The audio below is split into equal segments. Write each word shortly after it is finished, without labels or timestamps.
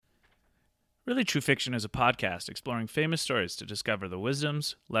Really True Fiction is a podcast exploring famous stories to discover the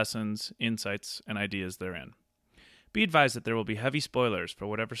wisdoms, lessons, insights, and ideas therein. Be advised that there will be heavy spoilers for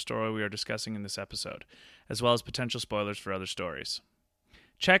whatever story we are discussing in this episode, as well as potential spoilers for other stories.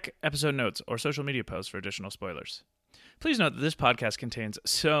 Check episode notes or social media posts for additional spoilers. Please note that this podcast contains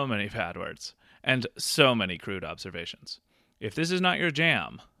so many bad words and so many crude observations. If this is not your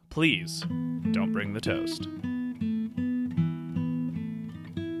jam, please don't bring the toast.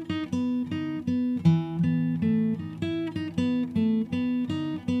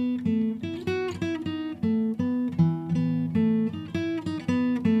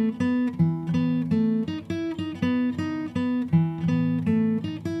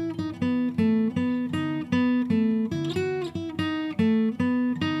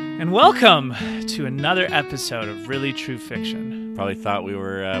 Welcome to another episode of Really True Fiction. Probably thought we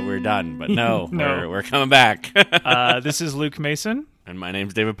were done, but no, No. we're coming back. This is Luke Mason. And my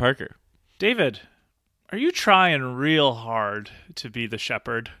name's David Parker. David, are you trying real hard to be the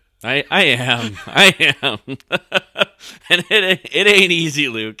shepherd? I am. And it ain't easy,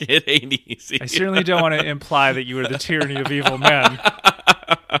 Luke. It ain't easy. I certainly don't want to imply that you are the tyranny of evil men.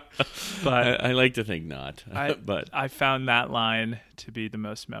 But I like to think not. But I found that line to be the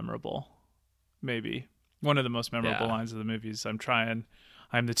most memorable. Maybe one of the most memorable lines of the movies.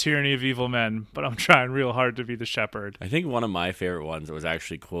 I'm the tyranny of evil men, but I'm trying real hard to be the shepherd. I think one of my favorite ones that was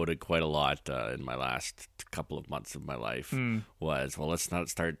actually quoted quite a lot in my last couple of months of my life was, well, let's not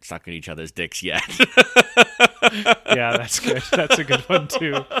start sucking each other's dicks yet. Yeah, that's good. That's a good one,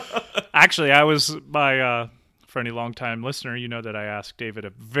 too. Actually, for any long-time listener, you know that I asked David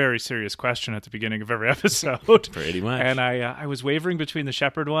a very serious question at the beginning of every episode. Pretty much. And I was wavering between the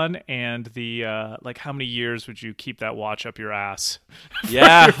shepherd one and the, how many years would you keep that watch up your ass?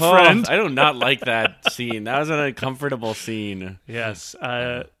 Yeah, your friend? I do not like that scene. That was an uncomfortable scene. Yes.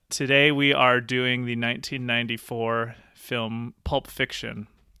 Today we are doing the 1994 film Pulp Fiction,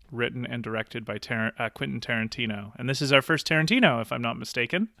 written and directed by Quentin Tarantino. And this is our first Tarantino, if I'm not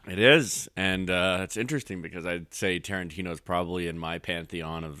mistaken. It is, and it's interesting because I'd say Tarantino is probably in my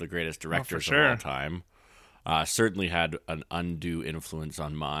pantheon of the greatest directors of all time. Certainly had an undue influence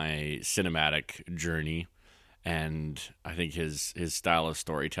on my cinematic journey, and I think his style of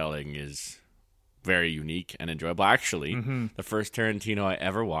storytelling is very unique and enjoyable. Actually, the first Tarantino I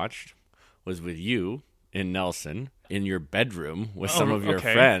ever watched was with you in Nelson, in your bedroom with some of your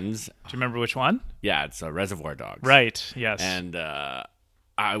friends. Do you remember which one? Yeah, it's Reservoir Dogs. Right, yes. And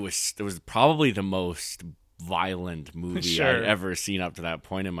it was probably the most violent movie I'd ever seen up to that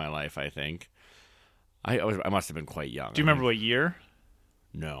point in my life, I think. I must have been quite young. Do you remember what year?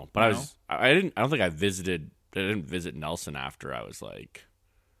 No, but No? I didn't visit Nelson after I was like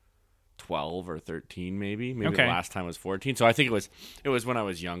 12 or 13, maybe the last time was 14. So I think it was when I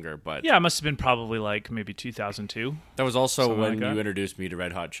was younger. But yeah, it must have been probably like maybe 2002. That was also Something when like that. You introduced me to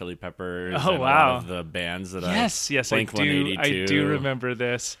Red Hot Chili Peppers. Oh, and wow. A lot of the bands that Yes, I do remember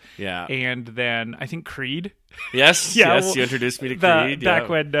this. Yeah, and then I think Creed. Yes, Yeah, yes, well, you introduced me to Creed. Back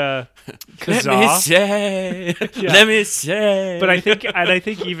when Let Kazaa. me say, Yeah. let me say. But I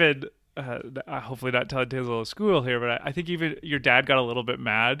think even hopefully not telling tales of school here, but I think even your dad got a little bit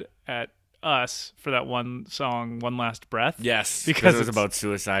mad at us for that one song, One Last Breath. Yes, because it was it's about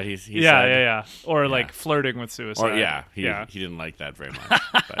suicide. He said. Yeah. Or like flirting with suicide. Or he didn't like that very much.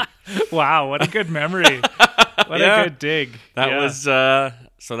 But. Wow, what a good memory. What a good dig. That was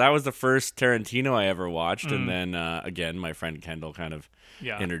so that was the first Tarantino I ever watched, and then again, my friend Kendall kind of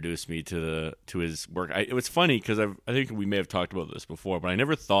introduced me to his work. It was funny because I think we may have talked about this before, but I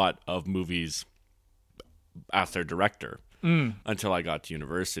never thought of movies as their director until I got to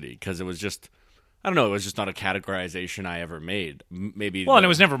university, because it was just, I don't know, it was just not a categorization I ever made. And it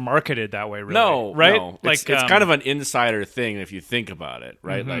was never marketed that way, really. No, right? No. It's kind of an insider thing if you think about it,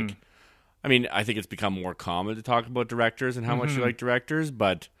 right? Like, I mean, I think it's become more common to talk about directors and how much you like directors,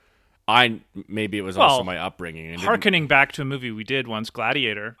 but maybe it was also my upbringing. Harkening back to a movie we did once,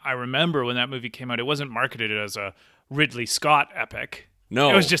 Gladiator, I remember when that movie came out, it wasn't marketed as a Ridley Scott epic. No.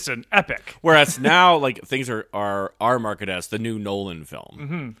 It was just an epic. Whereas now, like, things are marketed as the new Nolan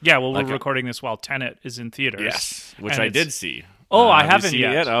film. Yeah, well, we're recording this while Tenet is in theaters. Yes, which I did see. Oh, I have haven't you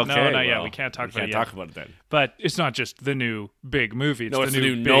seen yet. It? Okay, No, not yet. We can't talk about it yet. Talk about it then. But it's not just the new big movie. It's the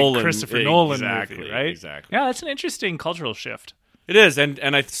new big Nolan, Christopher Nolan exactly, movie, right? Exactly. Yeah, that's an interesting cultural shift. It is, and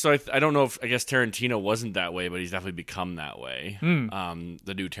I don't know if, I guess Tarantino wasn't that way, but he's definitely become that way.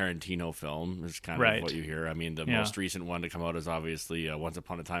 The new Tarantino film is kind of what you hear. I mean, the most recent one to come out is obviously Once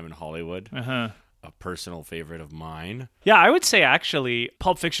Upon a Time in Hollywood, a personal favorite of mine. Yeah, I would say actually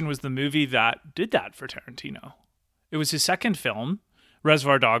Pulp Fiction was the movie that did that for Tarantino. It was his second film,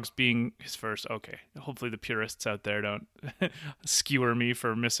 Reservoir Dogs being his first. Okay, hopefully the purists out there don't skewer me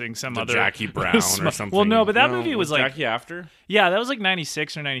for missing some other Jackie Brown or something. Well, no, but that movie was like Jackie after. Yeah, that was like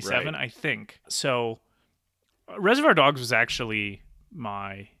 96 or 97, Right. I think. So Reservoir Dogs was actually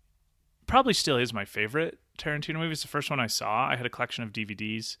probably still is my favorite Tarantino movie. It's the first one I saw. I had a collection of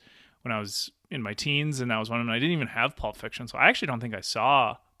DVDs when I was in my teens, and that was one of them. I didn't even have Pulp Fiction, so I actually don't think I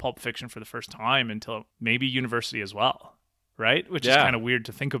saw Pulp Fiction for the first time until maybe university as well, right? Which is kind of weird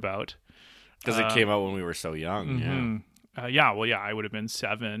to think about. Because it came out when we were so young, yeah. I would have been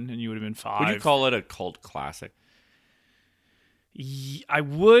 7, and you would have been 5. Would you call it a cult classic? I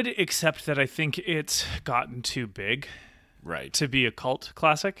would, except that I think it's gotten too big to be a cult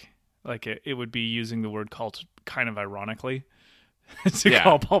classic. Like, it would be using the word cult kind of ironically to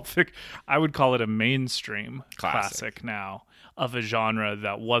call Pulp Fiction. I would call it a mainstream classic now of a genre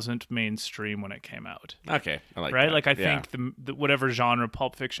that wasn't mainstream when it came out. Okay, I like right? that. Like, I think the whatever genre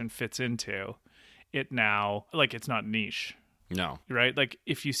Pulp Fiction fits into, it now, like, it's not niche. No. Right? Like,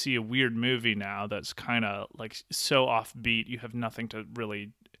 if you see a weird movie now that's kind of, like, so offbeat, you have nothing to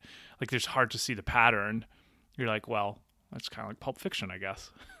really, like, there's hard to see the pattern. You're like, well, that's kind of like Pulp Fiction, I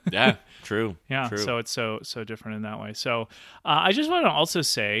guess. Yeah, true. Yeah, true. so it's so different in that way. So I just want to also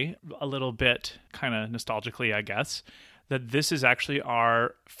say a little bit, kind of nostalgically, I guess, that this is actually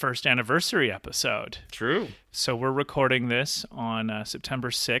our first anniversary episode. True. So we're recording this on September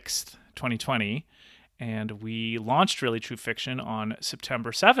 6th, 2020. And we launched Really True Fiction on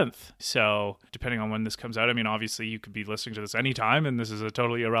September 7th. So depending on when this comes out, I mean, obviously you could be listening to this anytime, and this is a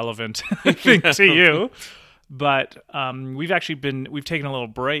totally irrelevant thing to you. But we've taken a little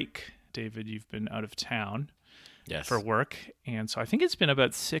break. David, you've been out of town for work. And so I think it's been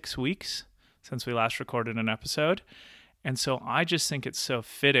about 6 weeks since we last recorded an episode. And so I just think it's so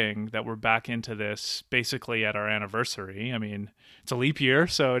fitting that we're back into this basically at our anniversary. I mean, it's a leap year,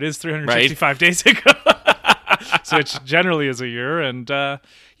 so it is 365 days ago. So it generally is a year. And I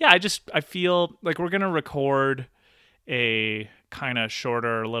feel like we're going to record a kind of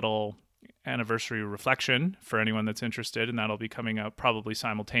shorter little anniversary reflection for anyone that's interested, and that'll be coming out probably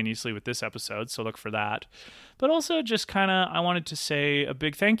simultaneously with this episode, so look for that. But also just kind of, I wanted to say a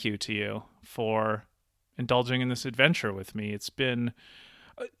big thank you to you for indulging in this adventure with me. It's been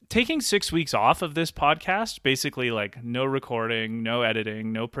taking 6 weeks off of this podcast, basically like no recording, no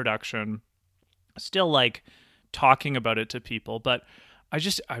editing, no production, still like talking about it to people. But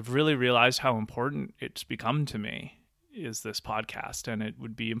I've really realized how important it's become to me is this podcast, and it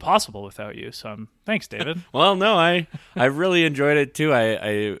would be impossible without you. So thanks, David. Well, no, I really enjoyed it too.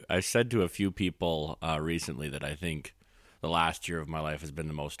 I said to a few people recently that I think the last year of my life has been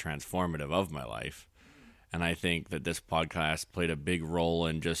the most transformative of my life. And I think that this podcast played a big role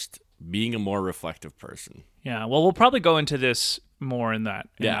in just being a more reflective person. Yeah, well, we'll probably go into this more in that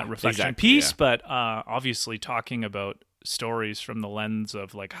reflection piece, but obviously talking about stories from the lens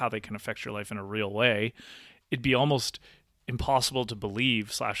of like how they can affect your life in a real way, it'd be almost impossible to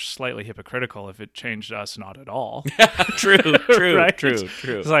believe / slightly hypocritical if it changed us not at all. True. Right? True.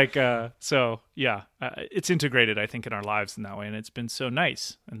 It's like, it's integrated, I think, in our lives in that way, and it's been so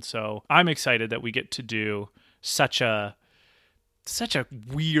nice. And so I'm excited that we get to do such a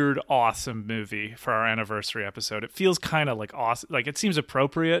weird, awesome movie for our anniversary episode. It feels kind of like awesome. Like, it seems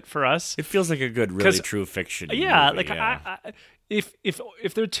appropriate for us. It feels like a good, really true fiction movie.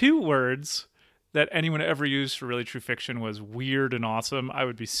 If there are 2 words that anyone ever used for really true fiction was weird and awesome, I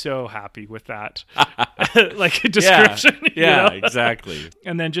would be so happy with that like a description. Yeah, exactly.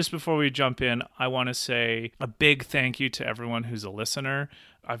 And then just before we jump in, I want to say a big thank you to everyone who's a listener.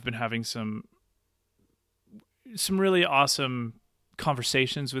 I've been having some really awesome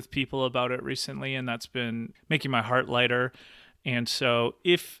conversations with people about it recently, and that's been making my heart lighter. And so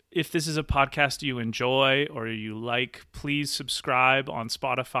if this is a podcast you enjoy or you like, please subscribe on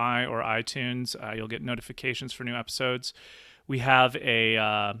Spotify or iTunes. You'll get notifications for new episodes. We have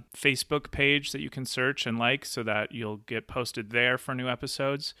a Facebook page that you can search and like so that you'll get posted there for new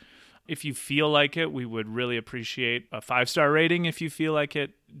episodes. If you feel like it, we would really appreciate a 5-star rating if you feel like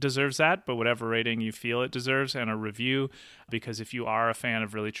it deserves that, but whatever rating you feel it deserves, and a review, because if you are a fan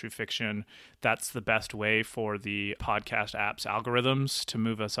of Really True Fiction, that's the best way for the podcast app's algorithms to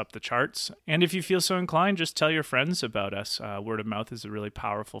move us up the charts. And if you feel so inclined, just tell your friends about us. Word of mouth is a really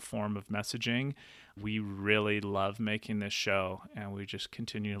powerful form of messaging. We really love making this show, and we just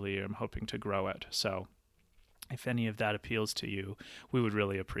continually am hoping to grow it. So if any of that appeals to you, we would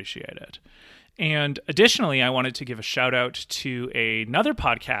really appreciate it. And additionally, I wanted to give a shout out to another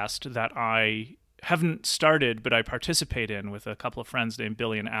podcast that I haven't started, but I participate in with a couple of friends named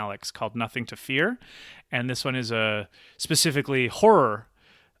Billy and Alex, called Nothing to Fear. And this one is a specifically horror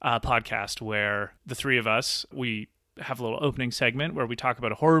podcast where the three of us, we have a little opening segment where we talk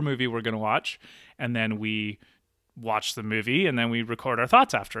about a horror movie we're going to watch, and then we watch the movie, and then we record our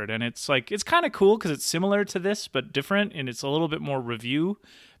thoughts after it. And it's kind of cool because it's similar to this but different, and it's a little bit more review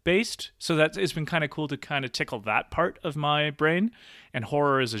based, so that it's been kind of cool to kind of tickle that part of my brain. And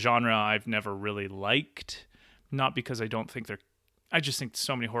horror is a genre I've never really liked, not because I just think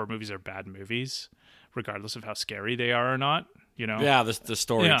so many horror movies are bad movies regardless of how scary they are or not, you know. Yeah, the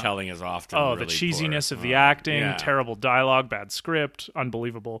storytelling is often really the cheesiness poor. of the acting, terrible dialogue, bad script,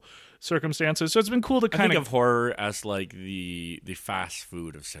 unbelievable circumstances. So it's been cool to kind of horror as like the fast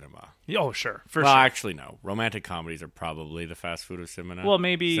food of cinema. Oh, sure. Well, actually, no. Romantic comedies are probably the fast food of cinema. Well,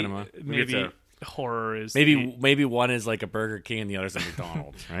 maybe horror is maybe one is like a Burger King and the other's a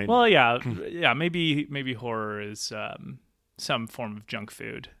McDonald's, right? Well, yeah. Maybe horror is some form of junk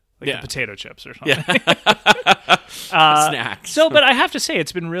food. Like the potato chips or something. Yeah. Snacks. But I have to say,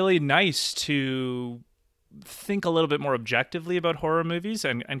 it's been really nice to think a little bit more objectively about horror movies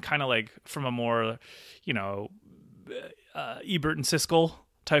and kind of like from a more, Ebert and Siskel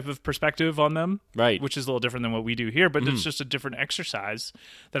type of perspective on them. Right. Which is a little different than what we do here, but it's just a different exercise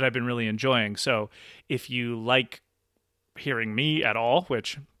that I've been really enjoying. So if you like hearing me at all,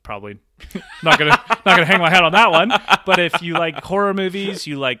 which probably not gonna hang my hat on that one, but if you like horror movies,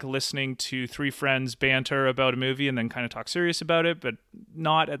 you like listening to three friends banter about a movie and then kind of talk serious about it, but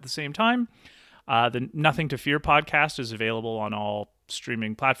not at the same time, the Nothing to Fear podcast is available on all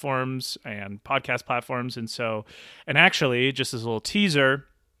streaming platforms and podcast platforms. And actually, just as a little teaser,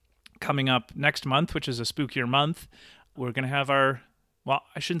 coming up next month, which is a spookier month, we're gonna have I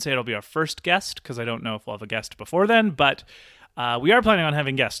shouldn't say it'll be our first guest because I don't know if we'll have a guest before then, but we are planning on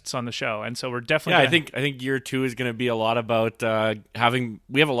having guests on the show, and so we're definitely. Yeah, I think year 2 is going to be a lot about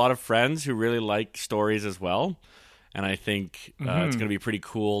We have a lot of friends who really like stories as well, and I think it's going to be pretty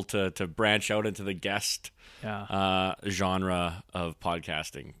cool to branch out into the guest genre of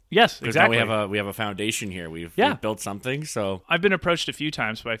podcasting. Yes, exactly. Now we have a foundation here. We've built something. So I've been approached a few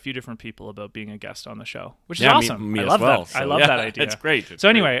times by a few different people about being a guest on the show, which is awesome. Me I love as well. that. I love that idea. It's great.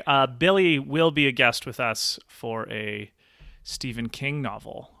 Anyway, Billy will be a guest with us for a Stephen King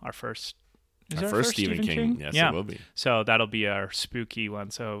novel. Our first Stephen King? Yes, it will be. So that'll be our spooky one.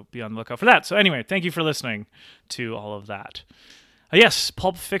 So be on the lookout for that. So anyway, thank you for listening to all of that. Yes,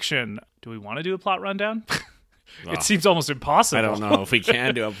 Pulp Fiction. Do we want to do a plot rundown? It seems almost impossible. I don't know if we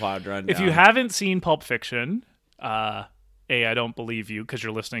can do a plot rundown. If you haven't seen Pulp Fiction, I don't believe you because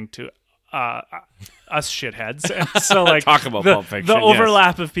you're listening to us shitheads. And so talk about Pulp Fiction. The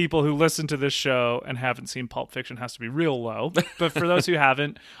overlap of people who listen to this show and haven't seen Pulp Fiction has to be real low. But for those who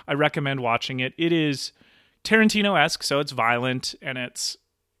haven't, I recommend watching it. It is Tarantino-esque, so it's violent and it's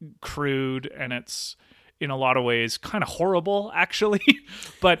crude and it's in a lot of ways kind of horrible, actually,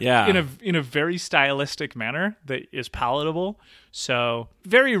 but in a very stylistic manner that is palatable. So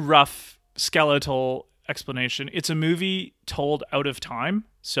very rough skeletal explanation. It's a movie told out of time,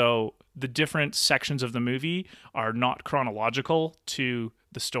 so the different sections of the movie are not chronological to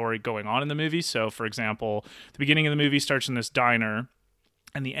the story going on in the movie. So, for example, the beginning of the movie starts in this diner,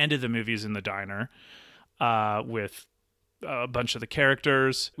 and the end of the movie is in the diner with a bunch of the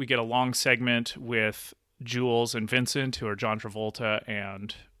characters. We get a long segment with Jules and Vincent, who are John Travolta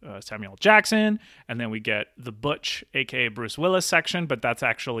and Samuel L. Jackson, and then we get the Butch, aka Bruce Willis section, but that's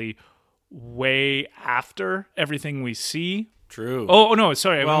actually way after everything we see. True. Oh no,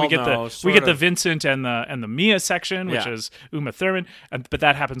 sorry. Well, we get the Vincent and the Mia section, which is Uma Thurman, but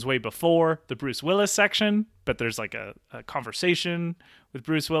that happens way before the Bruce Willis section. But there's like a conversation with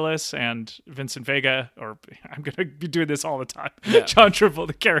Bruce Willis and Vincent Vega, or I'm gonna be doing this all the time. Yeah. John Travolta,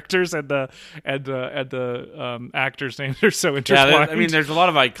 the characters and the actors' names are so intertwined. Yeah, there's a lot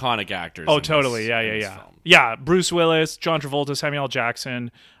of iconic actors. Oh, totally. Yeah. Bruce Willis, John Travolta, Samuel L.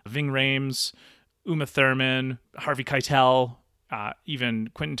 Jackson, Ving Rhames, Uma Thurman, Harvey Keitel. Even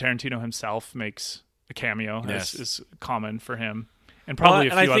Quentin Tarantino himself makes a cameo, as is common for him, and probably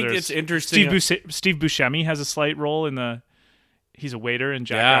a few others. I think it's interesting. Steve Buscemi has a slight role in he's a waiter in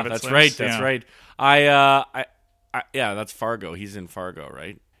Jack Rabbit Slims. That's right. That's Fargo. He's in Fargo,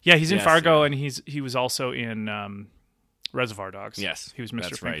 right? Yeah, he's in Fargo, and he was also in Reservoir Dogs. Yes, he was Mr.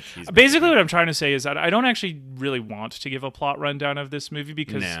 That's right. Basically, what I'm trying to say is that I don't actually really want to give a plot rundown of this movie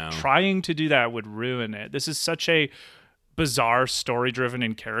because trying to do that would ruin it. This is such a bizarre, story-driven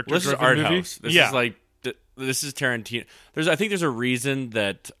and character-driven art movie. House. This is Tarantino. I think there's a reason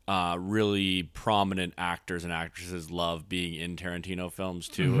that really prominent actors and actresses love being in Tarantino films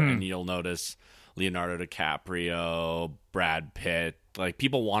too, and you'll notice Leonardo DiCaprio, Brad Pitt. Like,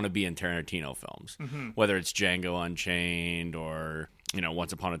 people want to be in Tarantino films, whether it's Django Unchained or,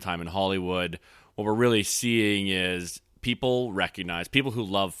 Once Upon a Time in Hollywood. What we're really seeing is people who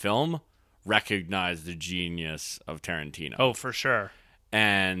love film recognize the genius of Tarantino. Oh, for sure.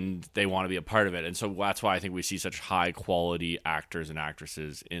 And they want to be a part of it. And so that's why I think we see such high quality actors and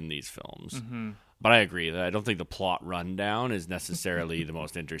actresses in these films. But I agree that I don't think the plot rundown is necessarily the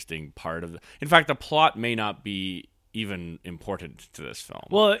most interesting part of it. In fact, the plot may not be even important to this film.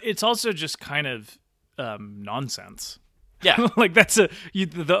 Well, it's also just kind of nonsense. Yeah. Like, that's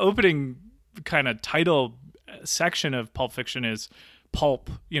the opening kind of title section of Pulp Fiction is pulp,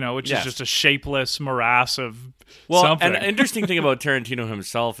 which is just a shapeless morass of something. And an interesting thing about Tarantino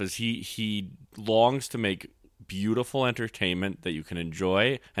himself is he longs to make beautiful entertainment that you can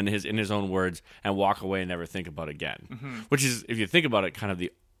enjoy, and in his own words, and walk away and never think about again. Which is, if you think about it, kind of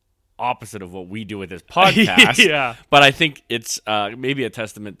the opposite of what we do with this podcast. Yeah. But I think it's maybe a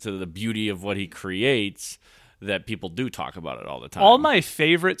testament to the beauty of what he creates that people do talk about it all the time. All my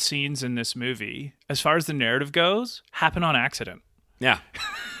favorite scenes in this movie, as far as the narrative goes, happen on accident. Yeah.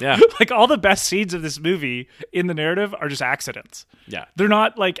 Yeah. Like, all the best scenes of this movie in the narrative are just accidents. Yeah. They're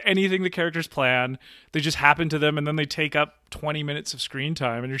not like anything the characters plan. They just happen to them, and then they take up 20 minutes of screen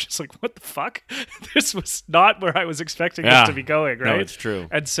time, and you're just like, what the fuck? This was not where I was expecting this to be going, right? No, it's true.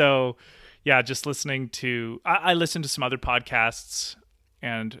 And so, yeah, just listening to... I listened to some other podcasts,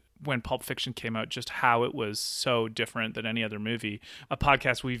 and when Pulp Fiction came out, just how it was so different than any other movie. A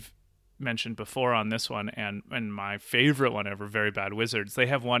podcast we've mentioned before on this one, and my favorite one ever, Very Bad Wizards, they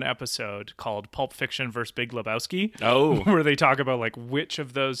have one episode called Pulp Fiction versus Big Lebowski. Oh. Where they talk about, like, which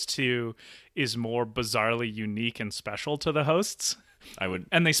of those two is more bizarrely unique and special to the hosts.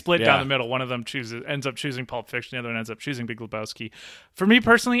 And they split down the middle. One of them ends up choosing Pulp Fiction, the other one ends up choosing Big Lebowski. For me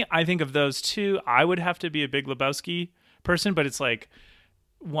personally, I think of those two, I would have to be a Big Lebowski person, but it's like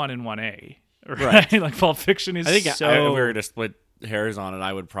 1 and 1A, right? Like, Pulp Fiction is, I think, so... if we were to split hairs on it,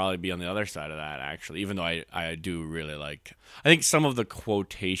 I would probably be on the other side of that, actually, even though I do really like... I think some of the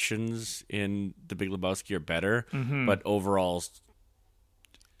quotations in The Big Lebowski are better, but overall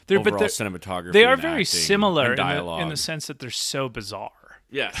cinematography, they are very similar in the sense that they're so bizarre.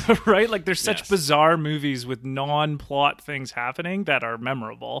 Yeah. Right? Like, there's such bizarre movies with non-plot things happening that are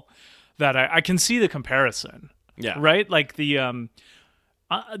memorable that I can see the comparison. Yeah. Right? Like,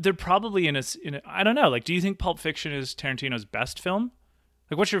 they're probably in a I don't know. Like, do you think Pulp Fiction is Tarantino's best film?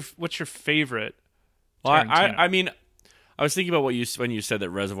 Like, what's your favorite? Well, I mean, I was thinking about when you said that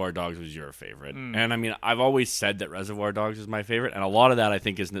Reservoir Dogs was your favorite, and I mean, I've always said that Reservoir Dogs is my favorite, and a lot of that I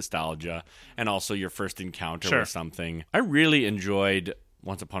think is nostalgia, and also your first encounter with something. I really enjoyed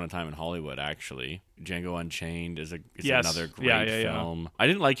Once Upon a Time in Hollywood, actually. Django Unchained is another great film. I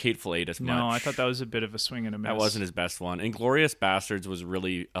didn't like Hateful Eight as much. No, I thought that was a bit of a swing and a miss. That wasn't his best one. Inglourious Basterds was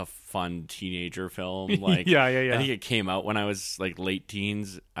really a fun teenager film. Like, yeah. I think it came out when I was like late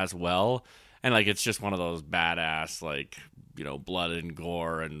teens as well. And like, it's just one of those badass, like, blood and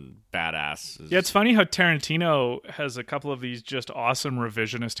gore and badass. Yeah, it's funny how Tarantino has a couple of these just awesome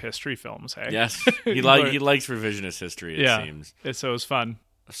revisionist history films, hey? Yes. He likes revisionist history, it seems. So it was fun.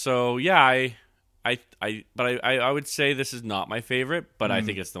 So yeah, I would say this is not my favorite, but I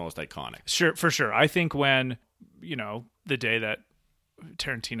think it's the most iconic. Sure, for sure. I think when, the day that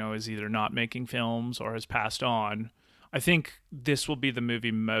Tarantino is either not making films or has passed on, I think this will be the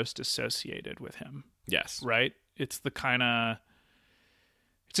movie most associated with him. Yes. Right? It's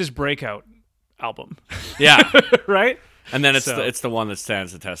his breakout album. Yeah. Right? And then it's the one that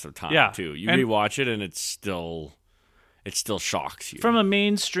stands the test of time, too. You rewatch it and it still shocks you. From a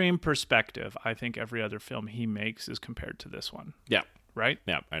mainstream perspective, I think every other film he makes is compared to this one. Yeah. Right?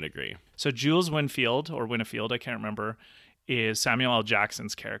 Yeah, I'd agree. So Jules Winnfield, I can't remember, is Samuel L.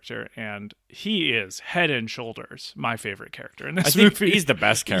 Jackson's character, and he is head and shoulders my favorite character in this movie. He's the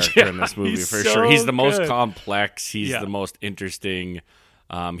best character in this movie, for sure. He's the most complex. He's the most interesting.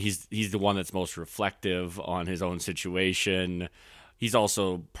 He's the one that's most reflective on his own situation. He's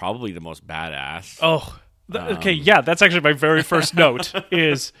also probably the most badass. Oh, okay, yeah, that's actually my very first note,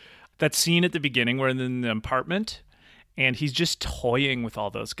 is that scene at the beginning where they're in the apartment, and he's just toying with all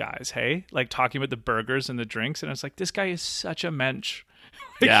those guys, hey? Like, talking about the burgers and the drinks, and I was like, this guy is such a mensch.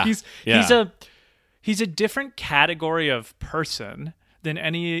 Like, he's a different category of person than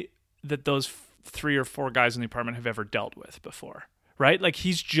any that those 3 or 4 guys in the apartment have ever dealt with before, right? Like,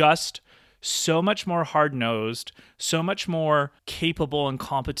 he's just so much more hard-nosed, so much more capable and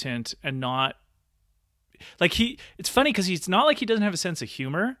competent, and not... Like, it's funny because he's not like he doesn't have a sense of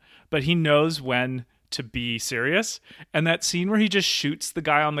humor, but he knows when to be serious. And that scene where he just shoots the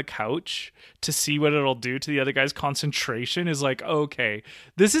guy on the couch to see what it'll do to the other guy's concentration is like, okay,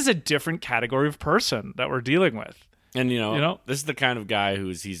 this is a different category of person that we're dealing with. And this is the kind of guy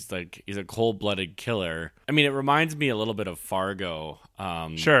he's a cold-blooded killer. I mean, it reminds me a little bit of Fargo.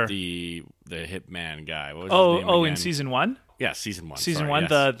 Sure. The hitman guy. What was his name again? In season 1? Yeah, season 1. Season 1,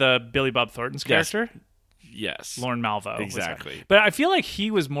 yes. the Billy Bob Thornton's character? Yes. Lorne Malvo. Exactly. But I feel like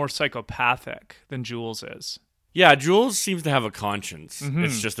he was more psychopathic than Jules is. Yeah, Jules seems to have a conscience. Mm-hmm.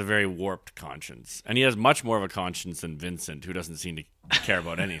 It's just a very warped conscience. And he has much more of a conscience than Vincent, who doesn't seem to care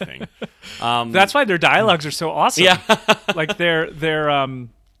about anything. That's why their dialogues are so awesome. Yeah. Like they're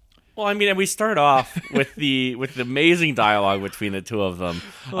Well, I mean, and we start off with the amazing dialogue between the two of them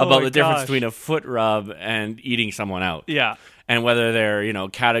about the difference between a foot rub and eating someone out. Yeah. And whether they're,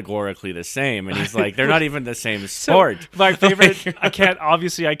 categorically the same. And he's like, they're not even the same sport. So, my favorite, I can't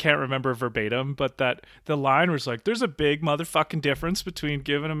remember verbatim, but that the line was like, there's a big motherfucking difference between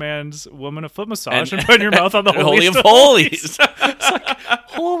giving a woman a foot massage and putting your mouth on the Holy of Holies. It's like,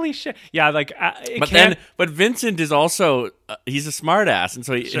 holy shit. Yeah, like, but Vincent is also, he's a smartass. And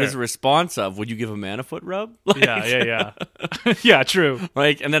so his response of, would you give a man a foot rub? Yeah. Yeah, true.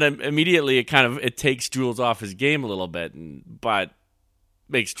 And then immediately it takes Jules off his game a little bit, but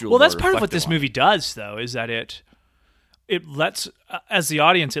makes Jules. Well, that's part of what this movie does, though, is that it lets, as the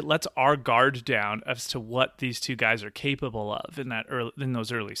audience, it lets our guard down as to what these two guys are capable of in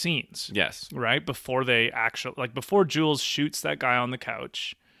those early scenes. Yes, right before before Jules shoots that guy on the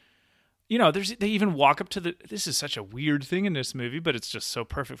couch. They even walk up to this is such a weird thing in this movie, but it's just so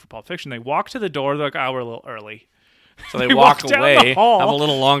perfect for Pulp Fiction. They walk to the door, they're like, "Oh, we're a little early." So they walk away, have a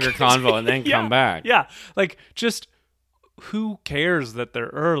little longer convo, and then come back. Yeah, like just. Who cares that they're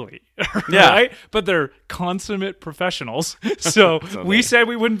early, right? Yeah. But they're consummate professionals. So we said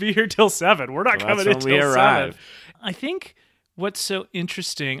we wouldn't be here till 7. We're not coming in till 7. I think what's so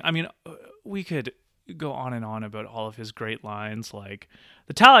interesting, I mean, we could go on and on about all of his great lines, like,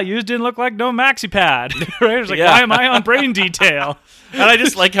 the towel I used didn't look like no maxi pad, right? It's like, why am I on brain detail? And I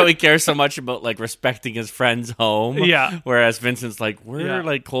just like how he cares so much about respecting his friend's home. Yeah. Whereas Vincent's like,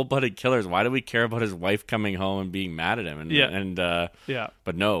 we're cold-blooded killers. Why do we care about his wife coming home and being mad at him?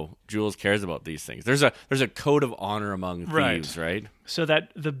 But no, Jules cares about these things. There's a code of honor among thieves, right? So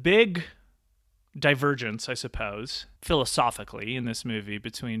that the big divergence, I suppose, philosophically in this movie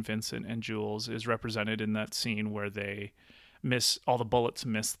between Vincent and Jules is represented in that scene where they all the bullets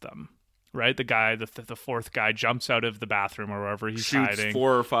miss them, right? The guy, the fourth guy, jumps out of the bathroom or wherever he's hiding. Shoots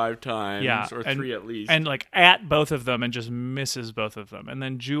 4 or 5 times, or 3 at least. And at both of them and just misses both of them. And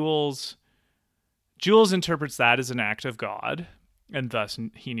then Jules interprets that as an act of God, and thus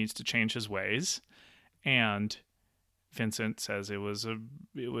he needs to change his ways. And Vincent says it was a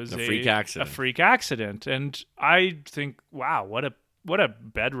freak accident. A freak accident. And I think, wow, what a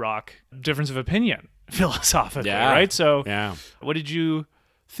bedrock difference of opinion philosophically, right? So what did you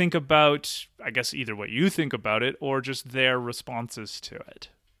think about, I guess, either what you think about it or just their responses to it?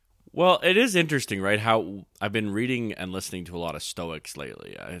 Well, it is interesting, right? How I've been reading and listening to a lot of Stoics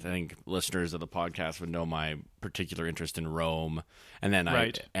lately. I think listeners of the podcast would know my particular interest in Rome. And then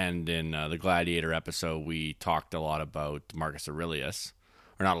in the Gladiator episode, we talked a lot about Marcus Aurelius.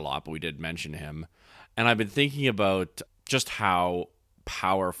 Or not a lot, but we did mention him. And I've been thinking about just how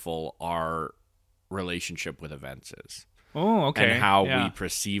powerful our relationship with events is. Oh, okay. And how we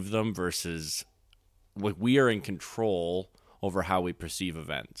perceive them versus we are in control over how we perceive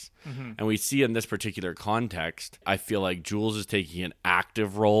events. Mm-hmm. And we see in this particular context, I feel like Jules is taking an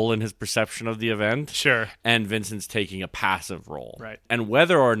active role in his perception of the event. Sure. And Vincent's taking a passive role. Right. And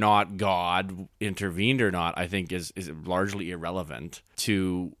whether or not God intervened or not, I think is largely irrelevant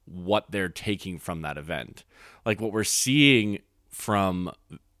to what they're taking from that event. Like what we're seeing from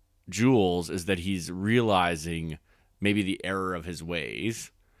Jules is that he's realizing maybe the error of his ways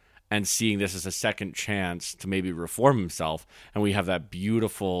and seeing this as a second chance to maybe reform himself. And we have that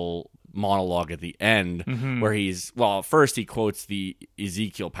beautiful monologue at the end where first he quotes the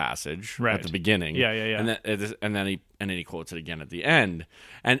Ezekiel passage at the beginning. Yeah. And then he quotes it again at the end.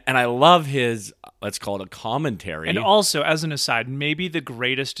 And I love his, let's call it a commentary. And also, as an aside, maybe the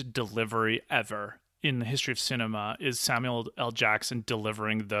greatest delivery ever in the history of cinema is Samuel L. Jackson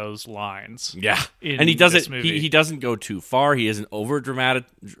delivering those lines. Yeah. And he does it. He doesn't go too far. He doesn't over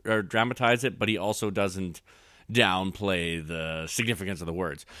dramatize it, but he also doesn't downplay the significance of the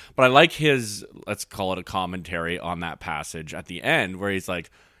words. But I like his, let's call it a commentary on that passage at the end where he's like,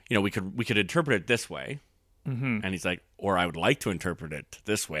 we could interpret it this way. Mm-hmm. And he's like, or I would like to interpret it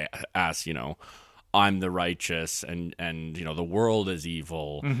this way as, I'm the righteous and the world is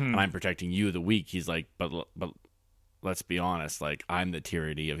evil and I'm protecting you, the weak. He's like, but let's be honest, like, I'm the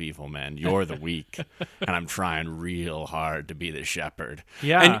tyranny of evil men. You're the weak, and I'm trying real hard to be the shepherd.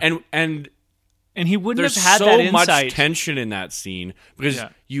 Yeah, and he wouldn't have there's had so that insight. much tension in that scene because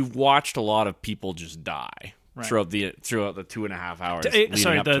you've watched a lot of people just die throughout the 2.5 hours.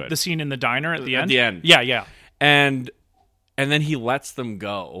 The scene in the diner at the end. At the end, yeah, and then he lets them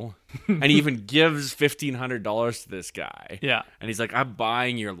go, and he even gives $1,500 to this guy. Yeah, and he's like, "I'm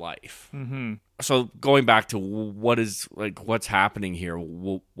buying your life." Mm-hmm. So going back to what's happening here,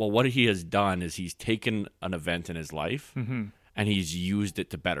 well, what he has done is he's taken an event in his life and he's used it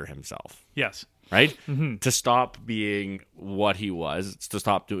to better himself. Yes. Right? Mm-hmm. To stop being what he was, to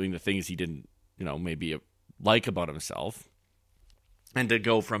stop doing the things he didn't, maybe like about himself, and to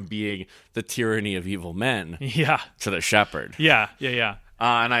go from being the tyranny of evil men to the shepherd. Yeah.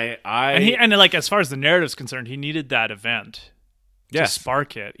 And like, as far as the narrative's concerned, he needed that event to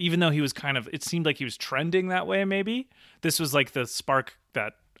spark it, even though he was it seemed like he was trending that way. Maybe this was like the spark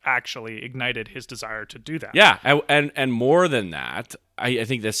that actually ignited his desire to do that. Yeah, and more than that, I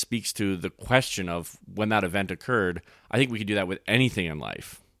think this speaks to the question of when that event occurred. I think we could do that with anything in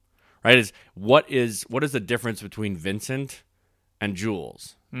life, right? What is the difference between Vincent and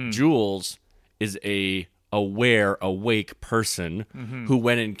Jules? Jules is a aware, awake person who,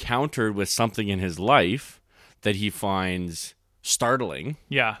 when encountered with something in his life that he finds startling,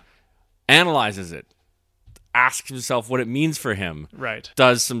 analyzes it, asks himself what it means for him,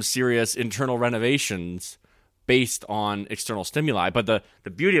 does some serious internal renovations based on external stimuli. But the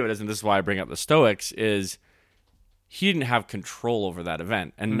beauty of it is, and this is why I bring up the Stoics, is he didn't have control over that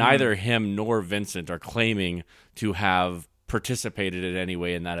event, and neither him nor Vincent are claiming to have participated in any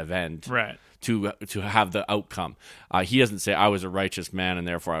way in that event to have the outcome. He doesn't say, I was a righteous man and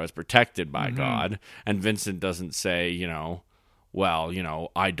therefore I was protected by God, and Vincent doesn't say,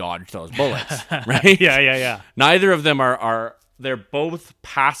 I dodged those bullets, right? Yeah. Neither of them are they're both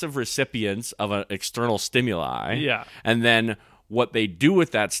passive recipients of an external stimuli. Yeah. And then what they do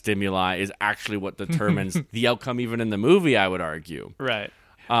with that stimuli is actually what determines the outcome, even in the movie, I would argue. Right.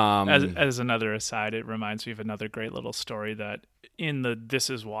 As another aside, it reminds me of another great little story that in the This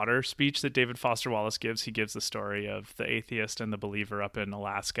Is Water speech that David Foster Wallace gives, he gives the story of the atheist and the believer up in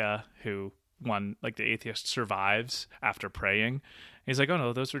Alaska who the atheist survives after praying. He's like, oh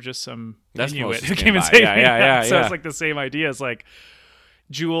no, those were just some Inuit who came and saved me. Yeah. So it's like the same idea. It's like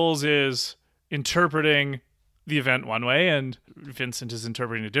Jules is interpreting the event one way and Vincent is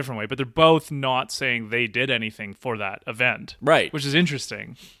interpreting it a different way, but they're both not saying they did anything for that event. Right. Which is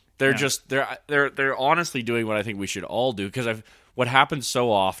interesting. They're just they're honestly doing what I think we should all do, because what happens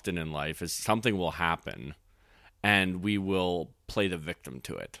so often in life is something will happen and we will play the victim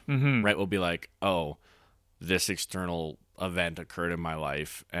to it. Right? We'll be like, oh, this external event occurred in my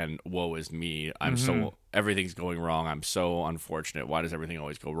life and woe is me. Everything's going wrong. I'm so unfortunate. Why does everything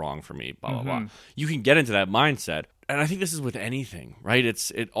always go wrong for me? Blah, blah, blah. You can get into that mindset. And I think this is with anything, right?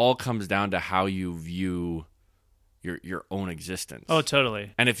 It all comes down to how you view your own existence. Oh,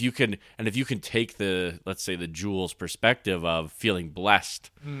 totally. And if you can take let's say the Jules perspective of feeling blessed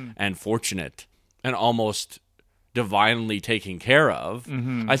and fortunate and almost divinely taken care of,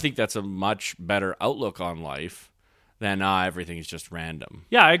 I think that's a much better outlook on life than everything is just random.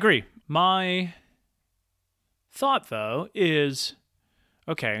 Yeah, I agree. My thought, though, is,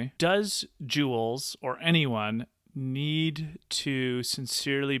 okay, does Jules or anyone need to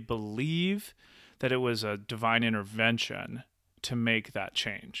sincerely believe that it was a divine intervention to make that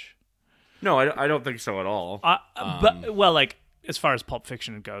change? No, I don't think so at all. But as far as Pulp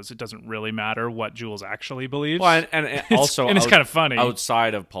Fiction goes, it doesn't really matter what Jules actually believes. Well, and also, it's kind of funny.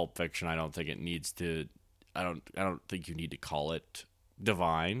 Outside of Pulp Fiction, I don't think it needs to. I don't think you need to call it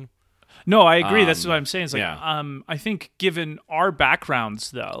divine. No, I agree. That's what I'm saying. It's like, I think given our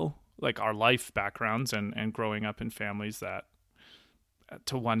backgrounds, though, like our life backgrounds and growing up in families that,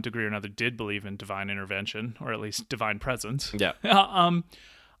 to one degree or another, did believe in divine intervention, or at least divine presence. Yeah.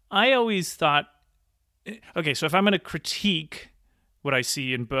 I always thought, okay, so if I'm going to critique what I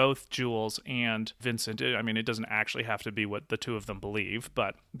see in both Jules and Vincent, I mean, it doesn't actually have to be what the two of them believe,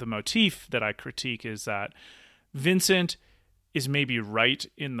 but the motif that I critique is that Vincent is maybe right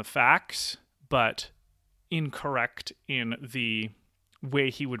in the facts, but incorrect in the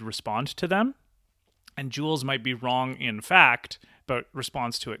way he would respond to them. And Jules might be wrong in fact, but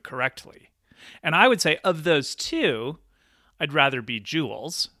responds to it correctly. And I would say of those two, I'd rather be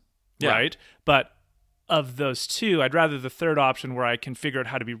Jules, right? But of those two, I'd rather the third option where I can figure out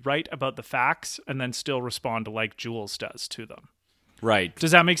how to be right about the facts and then still respond like Jules does to them. Right.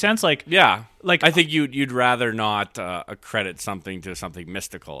 Does that make sense? Like, yeah. Like, I think you'd rather not accredit something to something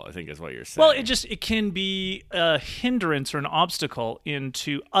mystical, I think is what you're saying. well, it can be a hindrance or an obstacle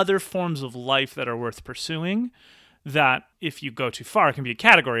into other forms of life that are worth pursuing, that if you go too far, it can be a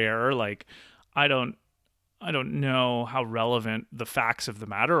category error. Like, I don't know how relevant the facts of the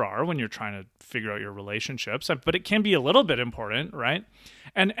matter are when you're trying to figure out your relationships, but it can be a little bit important, right?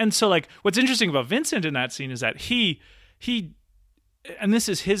 And so, like, what's interesting about Vincent in that scene is that he and this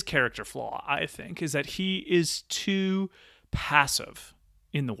is his character flaw, I think, is that he is too passive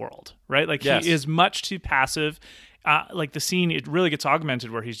in the world, right? Like, yes. He is much too passive. Like, the scene, it really gets augmented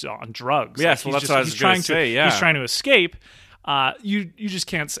where he's on drugs. Yes, like, well, that's what I was going to say, yeah. He's trying to escape. You just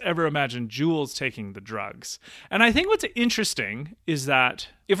can't ever imagine Jules taking the drugs. And I think what's interesting is that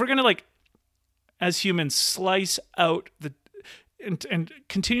if we're going to, like, as humans, slice out and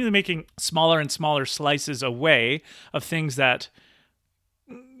continue making smaller and smaller slices away of things that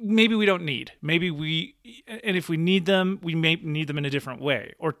maybe we don't need. And if we need them, we may need them in a different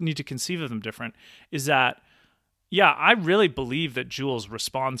way or need to conceive of them different, is that, yeah, I really believe that Jules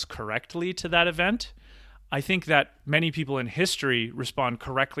responds correctly to that event. I think that many people in history respond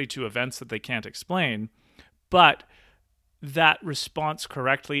correctly to events that they can't explain, but that response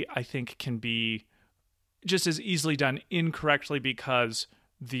correctly, I think, can be just as easily done incorrectly because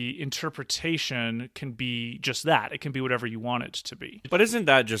the interpretation can be just that. It can be whatever you want it to be. But isn't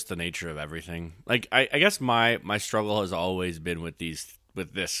that just the nature of everything? Like, I guess my struggle has always been with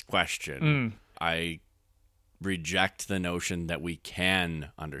this question. I reject the notion that we can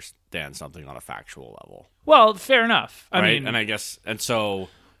understand something on a factual level. Well, fair enough. I mean, and I guess, and so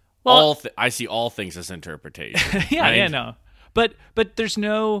well, I see all things as interpretation. Yeah, right? yeah, no. But there's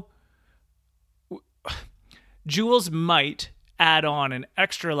no... Jules might add on an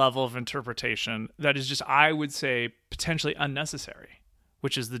extra level of interpretation that is just, I would say, potentially unnecessary,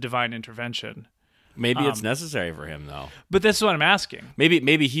 which is the divine intervention. Maybe it's necessary for him, though. But that's what I'm asking.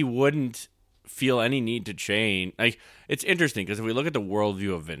 Maybe he wouldn't feel any need to change. Like, it's interesting because if we look at the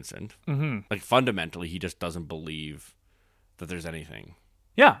worldview of Vincent, like, fundamentally, he just doesn't believe that there's anything.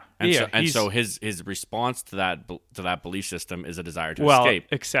 Yeah, and so his response to that belief system is a desire to escape.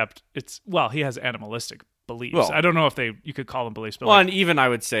 Except he has animalistic beliefs. Well, I don't know if you could call them beliefs, but and even I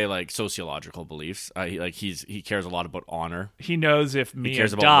would say, like, sociological beliefs. He cares a lot about honor. He knows if Mia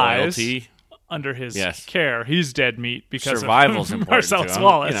cares about dies loyalty under his care, he's dead meat because survival's of important Marcellus to him,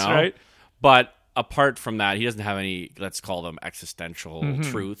 Wallace, right? But apart from that, he doesn't have any, let's call them existential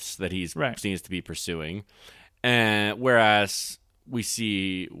truths that he seems to be pursuing. And whereas we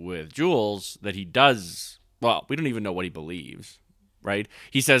see with Jules that he does, well, we don't even know what he believes, right?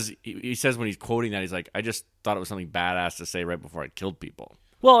 He says when he's quoting that, he's like, I just thought it was something badass to say right before I killed people.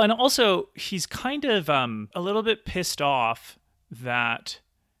 Well, and also he's kind of a little bit pissed off that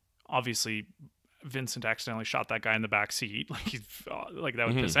obviously Vincent accidentally shot that guy in the back seat. Like that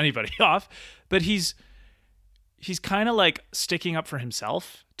would piss anybody off. But he's kind of like sticking up for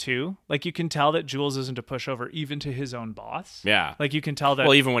himself too. Like, you can tell that Jules isn't a pushover even to his own boss. Yeah. Like, you can tell that.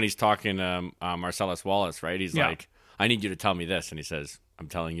 Well, even when he's talking to Marcellus Wallace, right? He's like, I need you to tell me this. And he says, I'm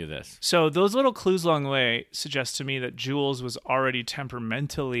telling you this. So those little clues along the way suggest to me that Jules was already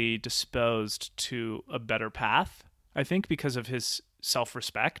temperamentally disposed to a better path, I think, because of his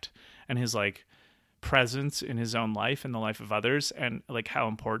self-respect and his, like, presence in his own life and the life of others, and, like, how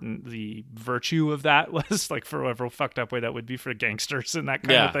important the virtue of that was, like, for whatever fucked up way that would be for gangsters and that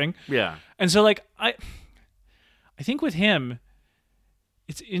kind of thing. Yeah. And so, like, I think with him,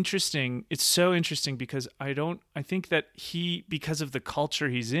 it's interesting. It's so interesting because I think that because of the culture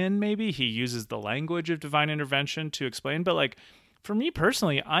he's in, maybe he uses the language of divine intervention to explain. But, like, for me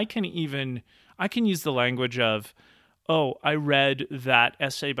personally, I can use the language of, oh, I read that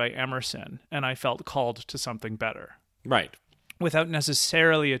essay by Emerson and I felt called to something better. Right. Without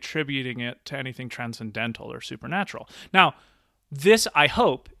necessarily attributing it to anything transcendental or supernatural. Now, this, I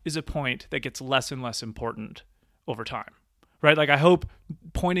hope, is a point that gets less and less important over time. Right? Like, I hope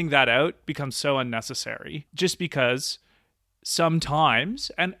pointing that out becomes so unnecessary just because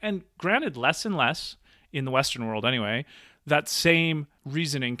sometimes, and granted less and less in the Western world anyway, that same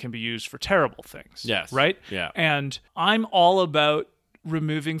reasoning can be used for terrible things. Yes. Right? Yeah. And I'm all about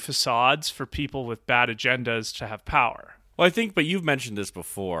removing facades for people with bad agendas to have power. Well, I think, but you've mentioned this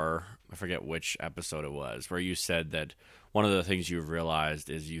before, I forget which episode it was, where you said that one of the things you've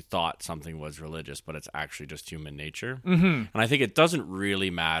realized is you thought something was religious, but it's actually just human nature. Mm-hmm. And I think it doesn't really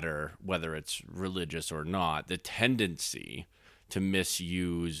matter whether it's religious or not. The tendency to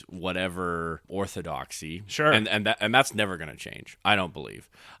misuse whatever orthodoxy, sure, and that's never going to change. I don't believe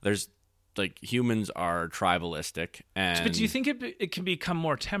like humans are tribalistic, and but do you think it can become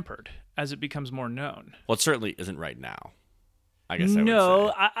more tempered as it becomes more known? Well, it certainly isn't right now. I guess I would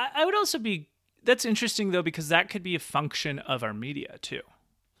say. I would also be. That's interesting though, because that could be a function of our media too.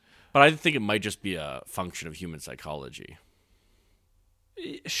 But I think it might just be a function of human psychology.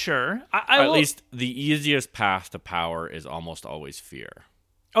 Sure. At least the easiest path to power is almost always fear.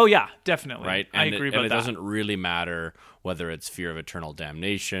 Oh, yeah, definitely. Right? I agree about that. And it doesn't really matter whether it's fear of eternal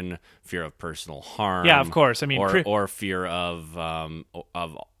damnation, fear of personal harm. Yeah, of course. I mean, or fear of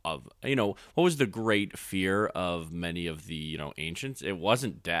what was the great fear of many of the, ancients? It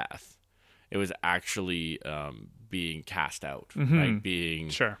wasn't death. It was actually being cast out, right? Being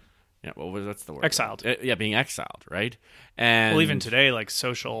sure. Yeah, what's the word? Exiled. Being exiled, right? And even today, like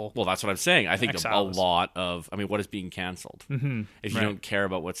social. Well, that's what I'm saying. I think a lot of. I mean, what is being canceled? Mm-hmm. If you don't care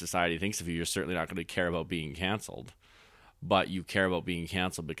about what society thinks of you, you're certainly not going to care about being canceled. But you care about being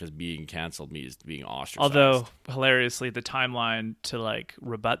canceled because being canceled means being ostracized. Although hilariously, the timeline to like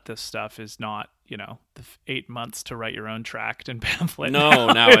rebut this stuff is not the 8 months to write your own tract and pamphlet.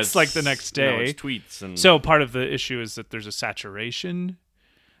 No, now it's like the next day. No, it's tweets and so part of the issue is that there's a saturation.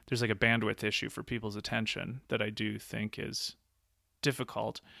 There's like a bandwidth issue for people's attention that I do think is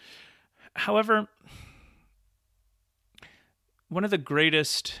difficult. However, one of the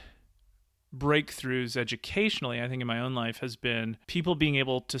greatest breakthroughs educationally, I think, in my own life has been people being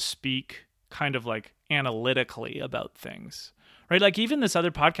able to speak kind of like analytically about things. Right? Like even this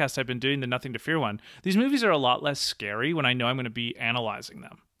other podcast I've been doing, the Nothing to Fear one, these movies are a lot less scary when I know I'm going to be analyzing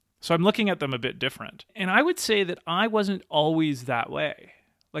them. So I'm looking at them a bit different. And I would say that I wasn't always that way.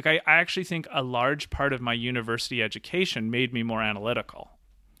 Like, I actually think a large part of my university education made me more analytical.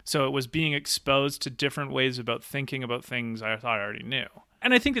 So it was being exposed to different ways about thinking about things I thought I already knew.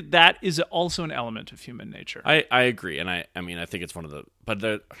 And I think that is also an element of human nature. I agree. And I mean, I think it's one of the...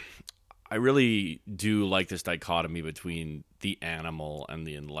 But I really do like this dichotomy between the animal and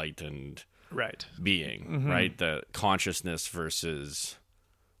the enlightened being, right? The consciousness versus...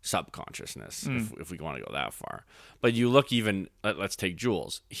 subconsciousness, if we want to go that far. But you look even, let's take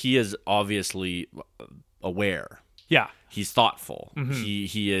Jules. He is obviously aware. Yeah. He's thoughtful.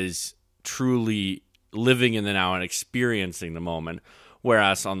 He is truly living in the now and experiencing the moment.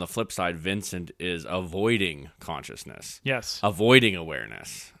 Whereas on the flip side, Vincent is avoiding consciousness. Yes. Avoiding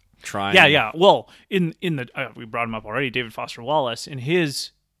awareness. Trying. Yeah. Well, in the we brought him up already, David Foster Wallace, in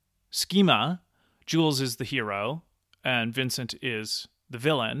his schema, Jules is the hero and Vincent is the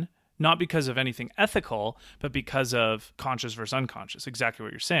villain, not because of anything ethical, but because of conscious versus unconscious. Exactly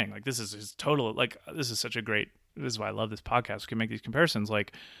what you're saying. Like, this is his total, like, this is why I love this podcast. We can make these comparisons.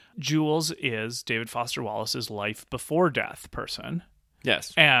 Like, Jules is David Foster Wallace's life before death person.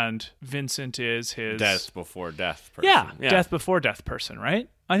 Yes. And Vincent is his... death before death person. Yeah, death before death person, right?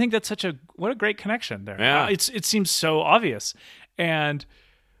 I think that's what a great connection there. Yeah. It seems so obvious. And...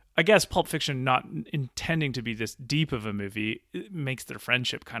 I guess Pulp Fiction, not intending to be this deep of a movie, it makes their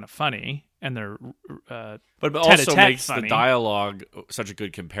friendship kind of funny, and their but also makes funny. The dialogue such a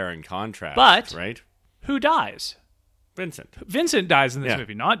good compare and contrast. But right, who dies? Vincent. Vincent dies in this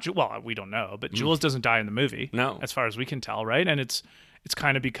movie. Not we don't know, but Jules doesn't die in the movie. No, as far as we can tell, right? And it's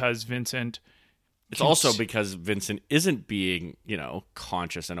kind of because Vincent. It's also because Vincent isn't being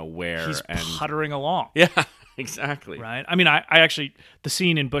conscious and aware. He's puttering along. Yeah. Exactly. Right. I mean, I actually, the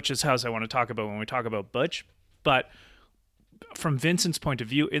scene in Butch's house I want to talk about when we talk about Butch, but from Vincent's point of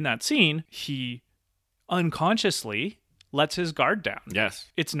view in that scene, he unconsciously lets his guard down.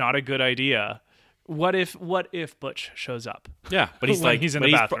 Yes. It's not a good idea. What if Butch shows up? Yeah, but he's in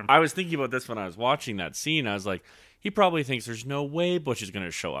the bathroom. I was thinking about this when I was watching that scene. I was like, he probably thinks there's no way Butch is going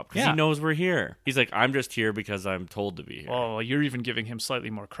to show up because he knows we're here. He's like, I'm just here because I'm told to be here. Well, you're even giving him slightly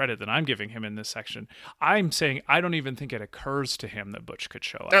more credit than I'm giving him in this section. I'm saying I don't even think it occurs to him that Butch could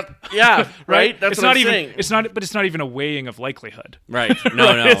show up. Right? That's it's what not I'm even saying. It's not even a weighing of likelihood. Right.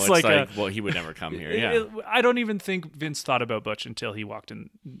 No. It's like like well, he would never come here. Yeah. I don't even think Vince thought about Butch until he walked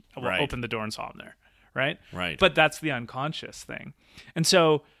in, opened the door and saw him there. Right. But that's the unconscious thing, and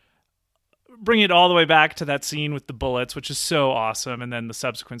so. Bring it all the way back to that scene with the bullets, which is so awesome, and then the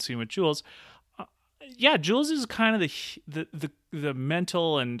subsequent scene with Jules. Jules is kind of the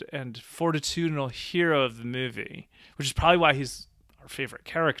mental and fortitudinal hero of the movie, which is probably why he's our favorite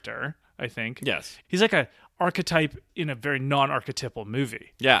character, I think. Yes. He's like a archetype in a very non-archetypal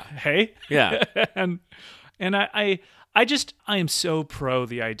movie. Yeah. Hey? Yeah. and I am so pro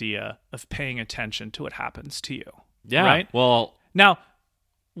the idea of paying attention to what happens to you. Yeah. Right? Well, now,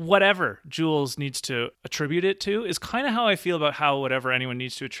 whatever Jules needs to attribute it to is kind of how I feel about how whatever anyone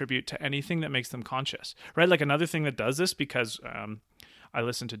needs to attribute to anything that makes them conscious, right? Like another thing that does this, because I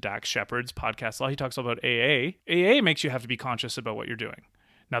listen to Dax Shepard's podcast a lot. He talks about AA. AA makes you have to be conscious about what you're doing.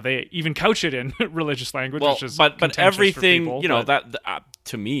 Now, they even couch it in religious language, which is but everything, for people, that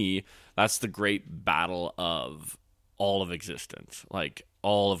to me, that's the great battle of all of existence, like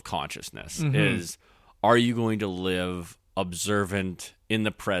all of consciousness, is, are you going to live observant in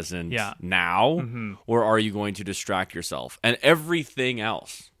the present now, or are you going to distract yourself? And everything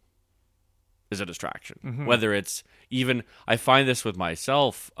else is a distraction. Whether it's even, I find this with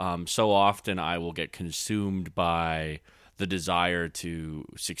myself, so often I will get consumed by the desire to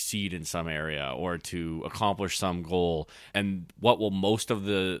succeed in some area or to accomplish some goal. And what will most of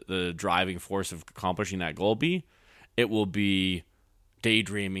the driving force of accomplishing that goal be? It will be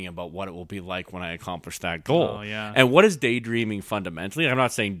daydreaming about what it will be like when I accomplish that goal. Oh, yeah. And what is daydreaming fundamentally? I'm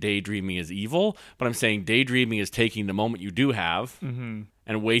not saying daydreaming is evil, but I'm saying daydreaming is taking the moment you do have and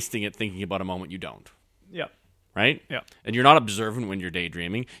wasting it thinking about a moment you don't. Yeah. Right? Yeah. And you're not observant when you're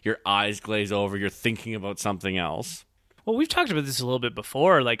daydreaming. Your eyes glaze over. You're thinking about something else. Well, we've talked about this a little bit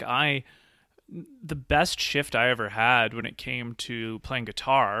before. Like, the best shift I ever had when it came to playing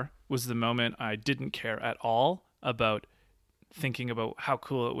guitar was the moment I didn't care at all about thinking about how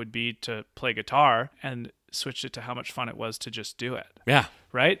cool it would be to play guitar and switched it to how much fun it was to just do it. Yeah.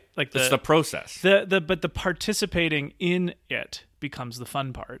 Right? Like it's the process. But the participating in it becomes the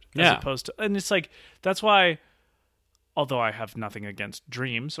fun part. As opposed to, and it's like, that's why, although I have nothing against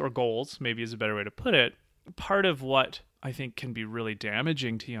dreams or goals, maybe is a better way to put it, part of what I think can be really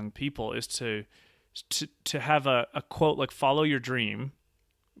damaging to young people is to have a quote like, follow your dream,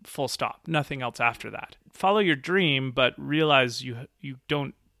 full stop, nothing else after that. Follow your dream, but realize you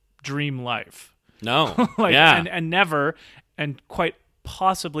don't dream life. No. and never, and quite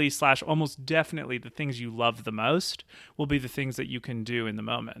possibly / almost definitely the things you love the most will be the things that you can do in the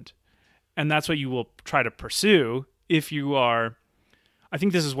moment. And that's what you will try to pursue if you are, I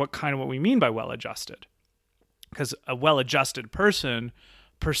think this is what we mean by well-adjusted. Because a well-adjusted person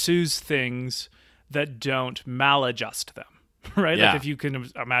pursues things that don't maladjust them, right? Yeah. Like if you can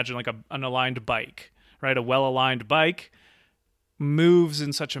imagine like an aligned bike, right? A well-aligned bike moves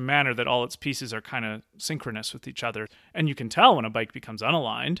in such a manner that all its pieces are kind of synchronous with each other. And you can tell when a bike becomes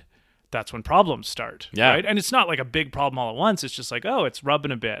unaligned, that's when problems start, right? And it's not like a big problem all at once. It's just like, oh, it's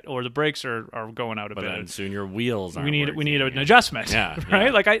rubbing a bit, or the brakes are going out a bit. But then soon your wheels aren't working. We need an adjustment,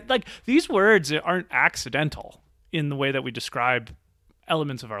 right? Yeah. Like these words aren't accidental in the way that we describe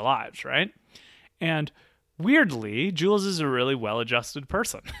elements of our lives, right? And weirdly, Jules is a really well-adjusted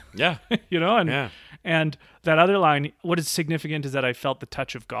person. Yeah. And that other line, what is significant is that I felt the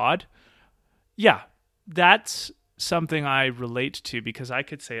touch of God. Yeah, that's something I relate to, because I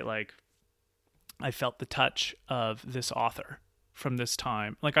could say it like, I felt the touch of this author from this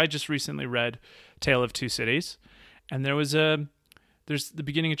time. Like, I just recently read Tale of Two Cities, and there's the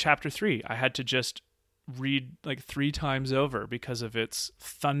beginning of chapter 3. I had to just read like 3 times over because of its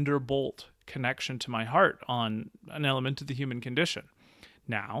thunderbolt connection to my heart on an element of the human condition.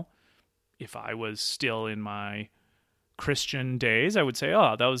 Now, if I was still in my Christian days, I would say,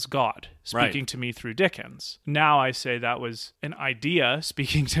 oh, that was God speaking to me through Dickens. Now I say that was an idea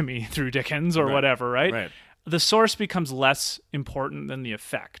speaking to me through Dickens or whatever, right? The source becomes less important than the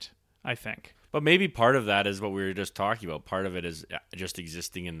effect, I think. But maybe part of that is what we were just talking about. Part of it is just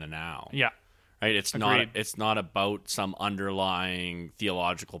existing in the now. Yeah. Right? It's not about some underlying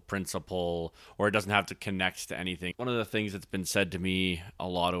theological principle, or it doesn't have to connect to anything. One of the things that's been said to me a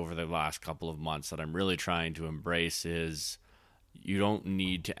lot over the last couple of months that I'm really trying to embrace is you don't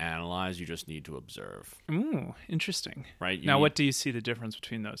need to analyze, you just need to observe. Ooh, interesting. Right? What do you see the difference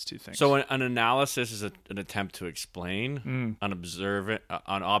between those two things? So an analysis is an attempt to explain. An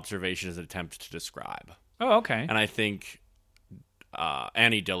observation is an attempt to describe. Oh, okay. And I think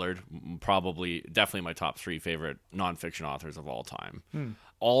Annie Dillard, definitely my top 3 favorite nonfiction authors of all time.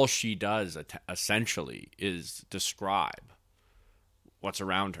 All she does essentially is describe what's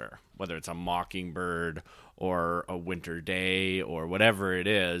around her, whether it's a mockingbird or a winter day or whatever it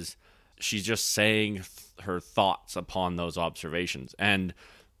is. She's just saying her thoughts upon those observations. And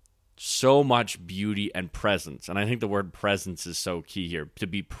so much beauty and presence, and I think the word presence is so key here, to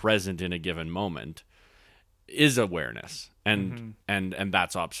be present in a given moment, is awareness, and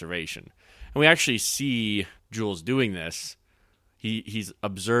that's observation. And we actually see Jules doing this. He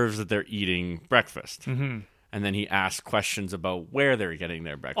observes that they're eating breakfast, and And then he asks questions about where they're getting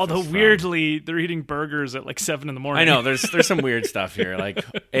their breakfast. Although weirdly, they're eating burgers at like 7 a.m. I know there's some weird stuff here. Like,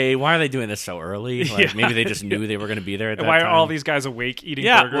 why are they doing this so early? Like, maybe they just knew they were going to be there at that why time. are all these guys awake eating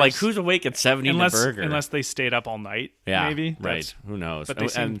burgers? Yeah, like who's awake at 7 eating a burger? Unless they stayed up all night. Yeah, maybe. Right. Who knows? But they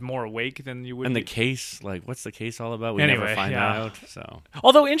seemed more awake than you would. And the case, like, what's the case all about? We never find that out. So,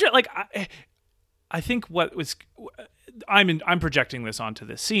 although I think what was. I'm projecting this onto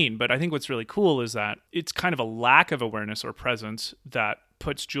this scene, but I think what's really cool is that it's kind of a lack of awareness or presence that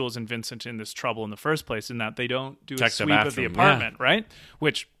puts Jules and Vincent in this trouble in the first place, in that they don't do a sweep of the apartment, right?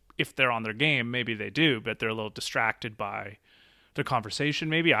 Which, if they're on their game, maybe they do, but they're a little distracted by their conversation,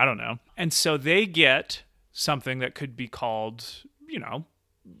 maybe. I don't know. And so they get something that could be called,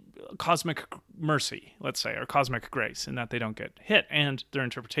 cosmic mercy, let's say, or cosmic grace, in that they don't get hit. And their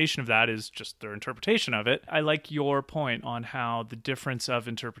interpretation of that is just their interpretation of it. I like your point on how the difference of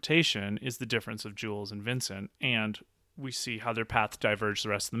interpretation is the difference of Jules and Vincent, and we see how their paths diverge the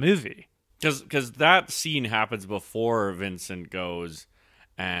rest of the movie. Because that scene happens before Vincent goes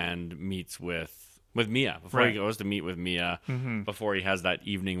and meets with Mia. Before he goes to meet with Mia, before he has that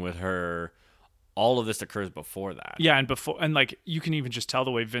evening with her. All of this occurs before that. Yeah, and like you can even just tell the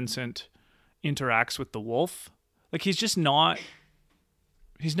way Vincent interacts with the wolf. Like he's just not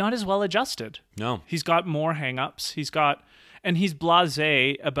as well adjusted. No. He's got more hang-ups. He's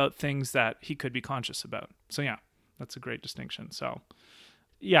blasé about things that he could be conscious about. So yeah, that's a great distinction. So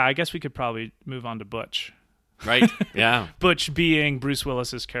yeah, I guess we could probably move on to Butch. Right. Yeah. Butch being Bruce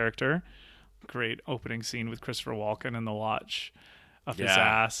Willis's character. Great opening scene with Christopher Walken and the watch of his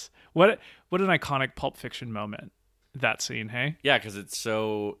ass. What an iconic Pulp Fiction moment, that scene, hey? Yeah, because it's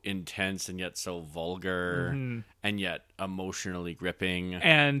so intense and yet so vulgar and yet emotionally gripping.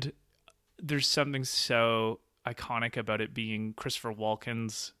 And there's something so iconic about it being Christopher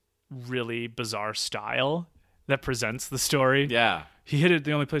Walken's really bizarre style that presents the story. Yeah. He hit it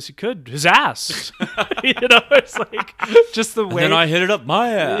the only place he could, his ass. It's like just the way. And then I hit it up my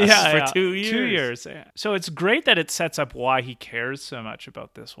ass for 2 years. 2 years. So it's great that it sets up why he cares so much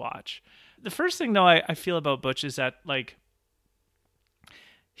about this watch. The first thing, though, I feel about Butch is that, like,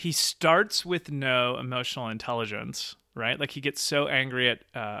 he starts with no emotional intelligence, right? Like, he gets so angry at,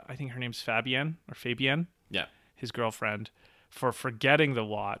 I think her name's Fabienne. Yeah. His girlfriend, for forgetting the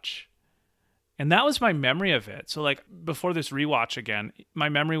watch. And that was my memory of it. So, like, before this rewatch again, my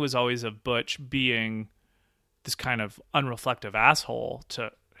memory was always of Butch being this kind of unreflective asshole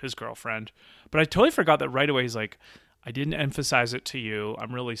to his girlfriend. But I totally forgot that right away. He's like, I didn't emphasize it to you.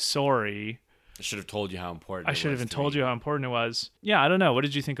 I'm really sorry. I should have told you how important I should have told you how important it was. Yeah, I don't know. What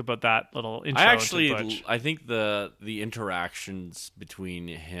did you think about that little intro? I think the interactions between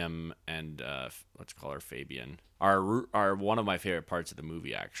him and let's call her Fabienne are one of my favorite parts of the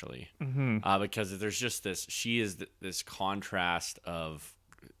movie, actually. Because there's just she is this contrast of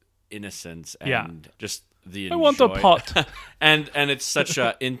innocence and just I want the pot. and it's such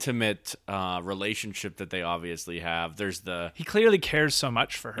a intimate relationship that they obviously have. He clearly cares so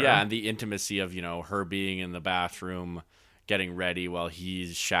much for her. Yeah, and the intimacy of her being in the bathroom getting ready while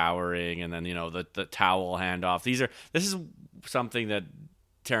he's showering, and then the towel handoff. This is something that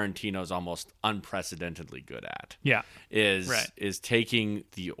Tarantino's almost unprecedentedly good at. Yeah. Is taking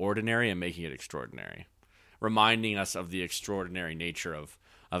the ordinary and making it extraordinary. Reminding us of the extraordinary nature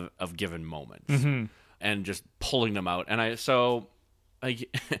of given moments. And just pulling them out. And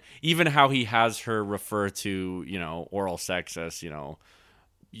even how he has her refer to, oral sex as,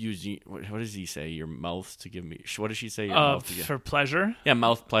 using, what does he say? Your mouth to give me, what does she say? Your mouth to give for pleasure? Yeah,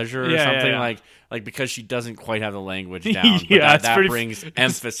 mouth pleasure or something. Yeah. Like because she doesn't quite have the language down. But that brings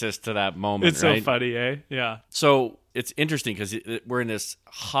emphasis to that moment, it's right? so funny, eh? Yeah. So it's interesting because we're in this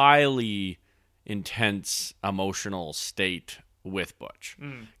highly intense emotional state with Butch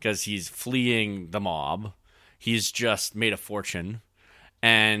because he's fleeing the mob. He's just made a fortune,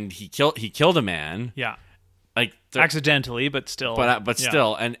 and he killed a man. Yeah, like accidentally, but still. But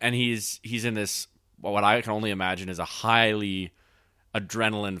still, and he's in this what I can only imagine is a highly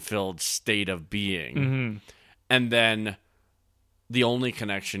adrenaline-filled state of being, and then the only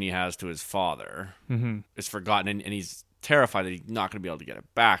connection he has to his father is forgotten, and he's terrified that he's not going to be able to get it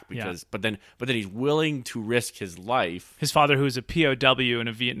back because but then he's willing to risk his life. His father, who was a POW in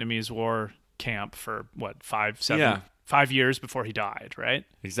a Vietnamese war camp for 5 years before he died, right?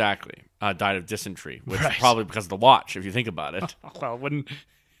 Exactly. Died of dysentery, which is probably because of the watch, if you think about it. Well,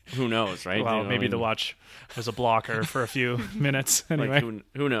 who knows, right? Well, maybe the watch was a blocker for a few minutes anyway. Like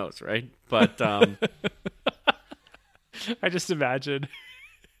who knows, right? But I just imagine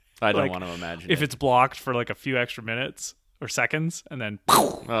I don't want to imagine if it's blocked for like a few extra minutes or seconds, and then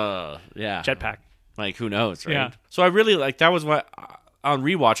jetpack. Like, who knows, right? Yeah. So I really like that was what on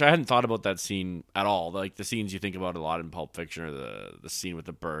rewatch I hadn't thought about that scene at all. Like the scenes you think about a lot in Pulp Fiction are the scene with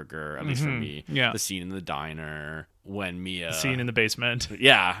the burger, at least for me. Yeah. The scene in the diner when Mia The scene in the basement.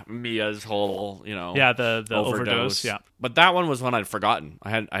 Yeah, Mia's whole, Yeah, the overdose. Yeah. But that one was one I'd forgotten.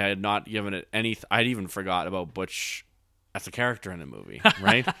 I had not given it any I'd even forgot about Butch as a character in the movie,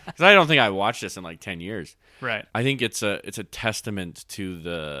 right? Because I don't think I watched this in like 10 years. Right. I think it's a testament to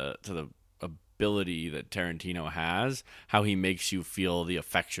the ability that Tarantino has, how he makes you feel the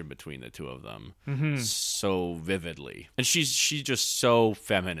affection between the two of them so vividly. And she's just so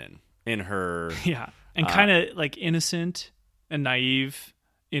feminine in her. Yeah. And kind of like innocent and naive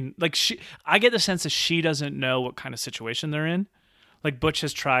in like I get the sense that she doesn't know what kind of situation they're in. Like Butch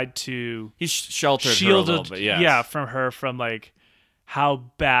has tried to he's shielded her a little bit, yeah, from her from like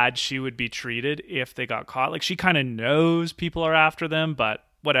how bad she would be treated if they got caught. Like she kind of knows people are after them, but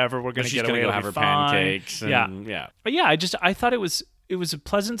whatever, we're going to get away. Go have her pancakes. And, yeah. But yeah, I thought it was a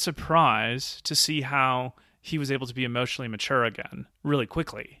pleasant surprise to see how he was able to be emotionally mature again really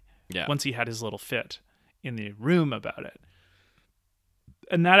quickly. Yeah. Once he had his little fit in the room about it.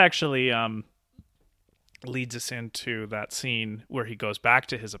 And that actually leads us into that scene where he goes back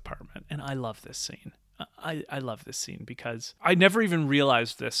to his apartment. And I love this scene. I love this scene because I never even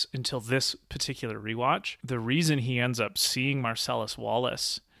realized this until this particular rewatch. The reason he ends up seeing Marcellus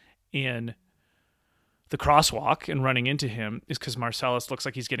Wallace in the crosswalk and running into him is because Marcellus looks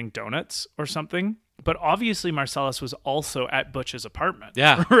like he's getting donuts or something. But obviously Marcellus was also at Butch's apartment.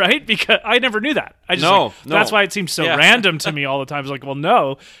 Yeah. Right? Because I never knew that. No. That's why it seems so random to me all the time. It's like, well,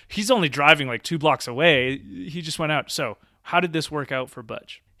 no, he's only driving like 2 blocks away. He just went out. So how did this work out for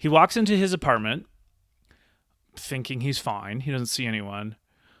Butch? He walks into his apartment thinking he's fine. He doesn't see anyone.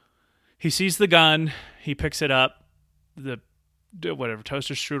 He sees the gun. He picks it up. The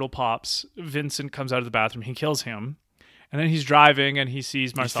toaster strudel pops. Vincent comes out of the bathroom. He kills him. And then he's driving and he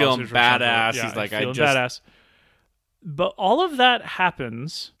sees Marcellus. He's feeling badass. Yeah, he's like, badass. But all of that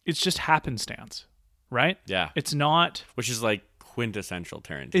happens. It's just happenstance, right? Yeah. It's not. Which is like quintessential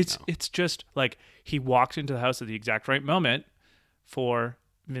Tarantino. It's just like he walked into the house at the exact right moment for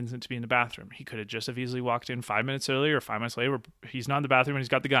Vincent to be in the bathroom. He could have just as easily walked in 5 minutes earlier or 5 minutes later where he's not in the bathroom and he's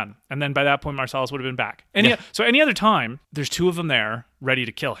got the gun. And then by that point, Marcellus would have been back. So any other time, there's 2 of them there ready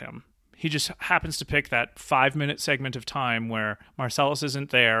to kill him. He just happens to pick that 5-minute segment of time where Marcellus isn't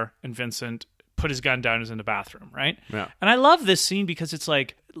there and Vincent put his gun down and is in the bathroom, right? Yeah. And I love this scene because it's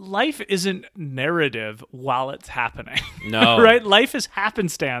like life isn't narrative while it's happening. No. Right? Life is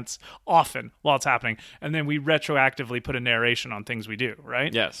happenstance often while it's happening. And then we retroactively put a narration on things we do,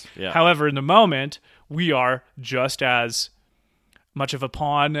 right? Yes. Yeah. However, in the moment, we are just as much of a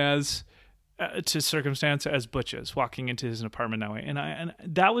pawn as to circumstance as Butch is walking into his apartment that way. And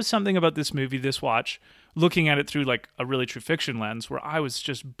that was something about this movie, this watch, looking at it through like a really true fiction lens, where I was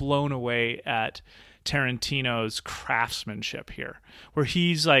just blown away at Tarantino's craftsmanship here, where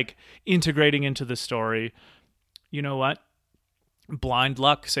he's like integrating into the story. You know what? Blind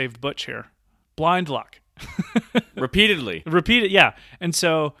luck saved Butch here. Blind luck. Repeatedly. Yeah. And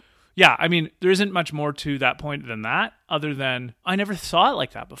so, yeah, I mean, there isn't much more to that point than that, other than I never saw it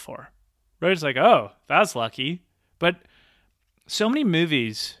like that before. Right? It's like, oh, that's lucky. But so many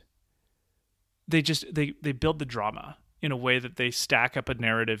movies, they build the drama in a way that they stack up a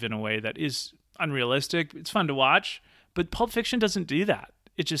narrative in a way that is unrealistic. It's fun to watch, but Pulp Fiction doesn't do that.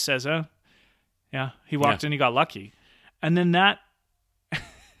 It just says, oh, yeah, he walked in, he got lucky. And then that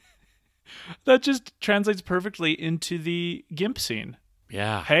just translates perfectly into the Gimp scene.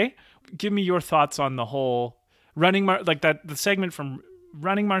 Yeah. Hey, give me your thoughts on the whole the segment from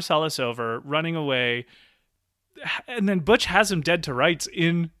running Marcellus over, running away, and then Butch has him dead to rights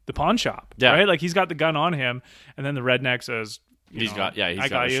in the pawn shop. Yeah. Right? Like he's got the gun on him, and then the redneck says, he's got I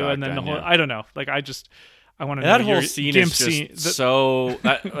got you, and then the whole I don't know. Like I want to know that whole scene is just so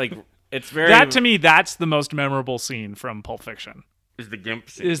like it's very that to me that's the most memorable scene from Pulp Fiction. Is the Gimp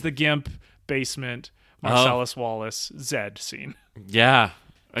scene. Is the Gimp basement Marcellus Wallace Zed scene. Yeah.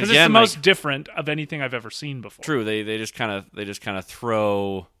 Because it's the most different of anything I've ever seen before. True, they just kind of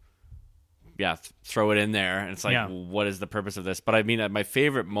throw it in there, and it's like, what is the purpose of this? But I mean, my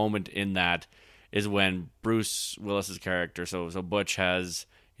favorite moment in that is when Bruce Willis's character, so Butch has,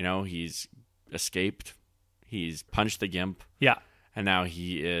 he's escaped, he's punched the Gimp, and now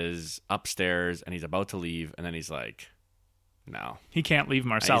he is upstairs and he's about to leave, and then he's like, no, he can't leave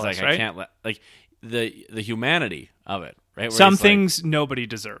Marcellus. He's like, right? I can't let the humanity of it. Right? Some things nobody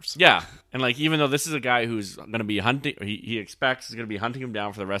deserves. Yeah. And like, even though this is a guy who's going to be hunting, he expects is going to be hunting him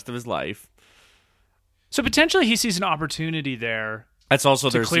down for the rest of his life. So potentially he sees an opportunity there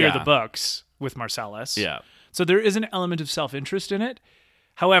to clear the books with Marcellus. Yeah. So there is an element of self-interest in it.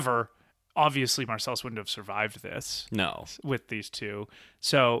 However, obviously Marcellus wouldn't have survived this. No. With these two.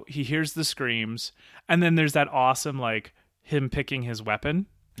 So he hears the screams, and then there's that awesome, like, him picking his weapon.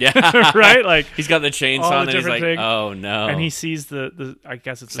 Yeah. Right? Like, he's got the chainsaw, and he's like, things. oh, no. And he sees the I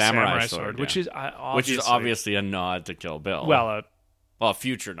guess it's a samurai sword, yeah. which is obviously a nod to Kill Bill. Well, a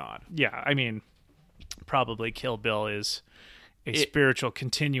future nod. Yeah, I mean, probably Kill Bill is a spiritual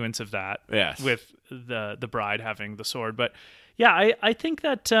continuance of that. Yes. With the bride having the sword. But yeah, I think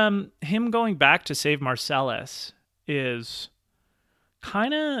that him going back to save Marcellus is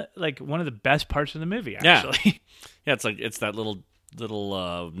kind of like one of the best parts of the movie, actually. Yeah, it's that little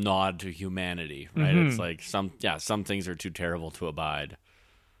nod to humanity, right? It's like some things are too terrible to abide.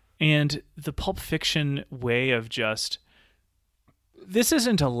 And the Pulp Fiction way of just, this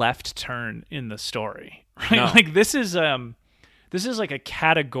isn't a left turn in the story, right? No. Like this is like a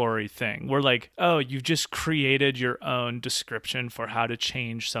category thing where like, oh, you've just created your own description for how to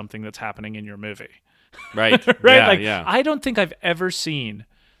change something that's happening in your movie. Right. Right? Yeah, I don't think I've ever seen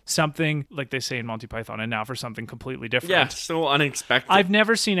something like they say in Monty Python, and now for something completely different. Yeah, so unexpected. I've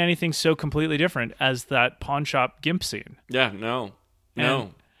never seen anything so completely different as that pawn shop gimp scene. Yeah, no.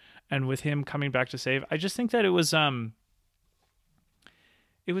 And with him coming back to save, I just think that it was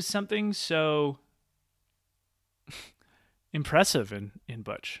something so impressive in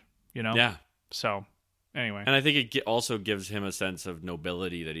Butch, you know? Yeah. So, anyway. And I think it also gives him a sense of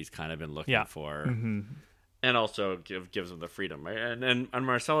nobility that he's kind of been looking for. Mm-hmm. And also gives him the freedom, right? And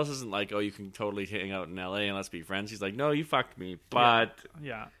Marcellus isn't like, oh, you can totally hang out in L.A. and let's be friends. He's like, no, you fucked me, but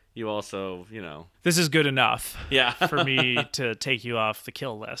you also, this is good enough for me to take you off the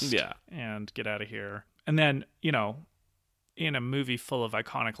kill list and get out of here. And then, in a movie full of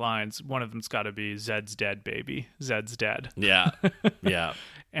iconic lines, one of them's got to be Zed's dead, baby. Zed's dead. Yeah. Yeah.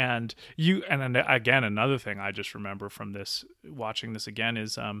 And then again, another thing I just remember from this, watching this again,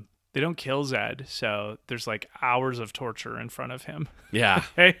 is they don't kill Zed, so there's like hours of torture in front of him. Yeah.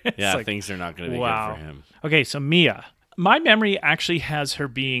 Yeah, like, things are not going to be good for him. Okay, so Mia. My memory actually has her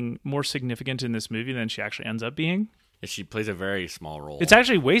being more significant in this movie than she actually ends up being. Yeah, she plays a very small role. It's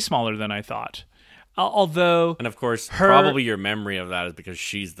actually way smaller than I thought. Although... And of course, probably your memory of that is because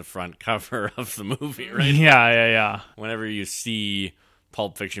she's the front cover of the movie, right? Yeah. Whenever you see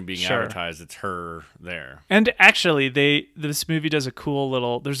Pulp Fiction being advertised, it's her there. And actually, this movie does a cool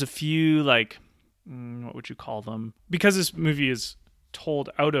little... There's a few, like... what would you call them? Because this movie is told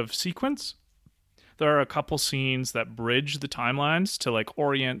out of sequence, there are a couple scenes that bridge the timelines to like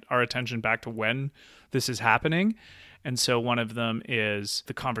orient our attention back to when this is happening. And so one of them is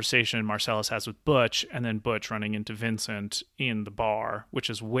the conversation Marcellus has with Butch, and then Butch running into Vincent in the bar,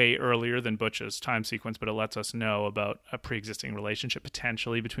 which is way earlier than Butch's time sequence, but it lets us know about a pre-existing relationship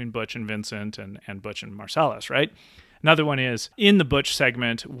potentially between Butch and Vincent and Butch and Marcellus, right? Another one is in the Butch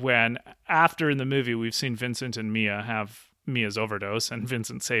segment when, after in the movie, we've seen Vincent and Mia have Mia's overdose, and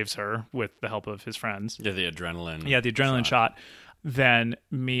Vincent saves her with the help of his friends. Yeah, the adrenaline. Yeah, the adrenaline shot. Then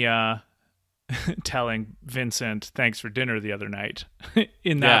Mia telling Vincent, thanks for dinner the other night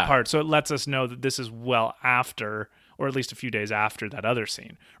in that part. So it lets us know that this is well after, or at least a few days after that other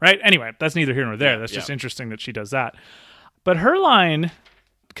scene, right? Anyway, that's neither here nor there. That's just interesting that she does that. But her line,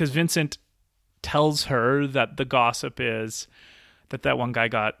 because Vincent tells her that the gossip is that one guy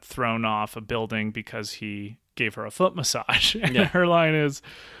got thrown off a building because he gave her a foot massage. And her line is,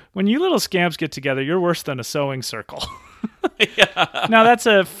 when you little scamps get together, you're worse than a sewing circle. Now, that's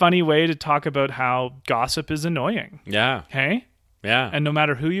a funny way to talk about how gossip is annoying. Yeah. Okay? Yeah. And no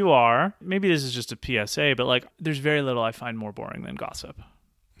matter who you are, maybe this is just a PSA, but like, there's very little I find more boring than gossip.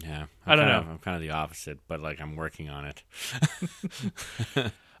 Yeah. I don't know. I'm kind of the opposite, but like I'm working on it.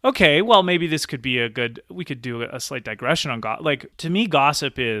 Okay, well, maybe this could be we could do a slight digression on gossip. Like, to me,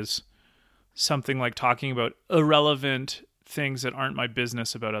 gossip is something like talking about irrelevant things that aren't my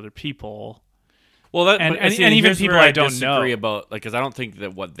business about other people. Well, and even people I don't know about, like, because I don't think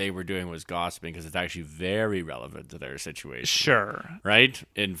that what they were doing was gossiping, because it's actually very relevant to their situation. Sure, right?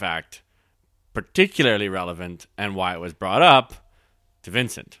 In fact, particularly relevant, and why it was brought up to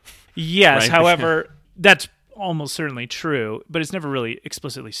Vincent. Yes, right? However, that's almost certainly true, but it's never really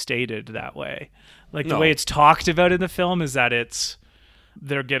explicitly stated that way. Like the way it's talked about in the film is that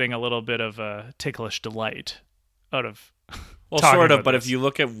they're getting a little bit of a ticklish delight out of. Well, sort of, but if you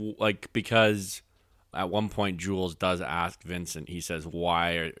look at because. At one point, Jules does ask Vincent, he says,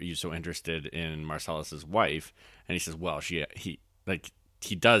 why are you so interested in Marcellus's wife? And he says, well, he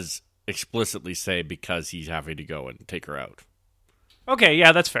does explicitly say because he's having to go and take her out. Okay,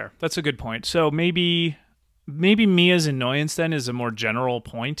 yeah, that's fair. That's a good point. So maybe maybe Mia's annoyance then is a more general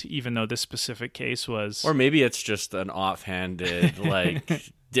point, even though this specific case was... Or maybe it's just an offhanded,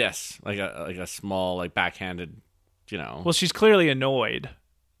 like, diss, like a small, like, backhanded, you know. Well, she's clearly annoyed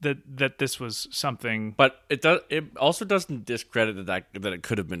that this was something... But it also doesn't discredit that it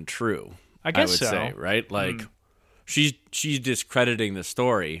could have been true, I guess would so. say, right? Like, she's discrediting the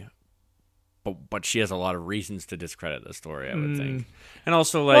story, but she has a lot of reasons to discredit the story, I would think. And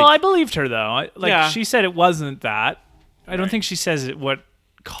also, like... Well, I believed her, though. She said it wasn't that. I don't think she says it what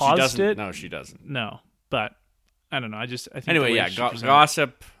caused it. No, she doesn't. No, but I don't know. I think anyway, yeah,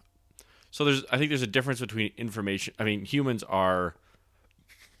 gossip. So I think there's a difference between information. I mean, humans are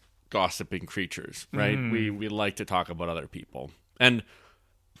gossiping creatures, right? We like to talk about other people. And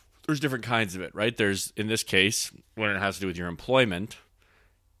there's different kinds of it, right? There's, in this case, when it has to do with your employment,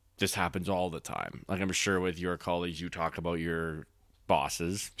 this happens all the time. Like, I'm sure with your colleagues, you talk about your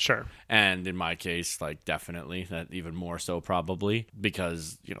bosses. Sure. And in my case, like, definitely, that even more so probably,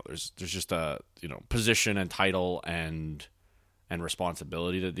 because, you know, there's just a, you know, position and title and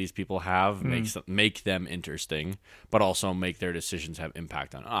responsibility that these people have make them interesting, but also make their decisions have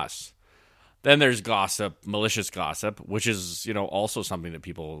impact on us. Then there's gossip, malicious gossip, which is, you know, also something that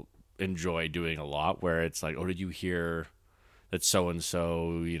people enjoy doing a lot, where it's like, oh, did you hear that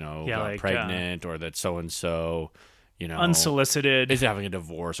so-and-so, you know, got pregnant, or that so-and-so, you know, unsolicited, is having a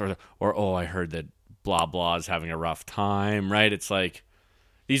divorce, or oh, I heard that blah blah is having a rough time, right? It's like,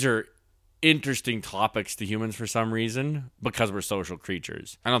 these are interesting topics to humans for some reason, because we're social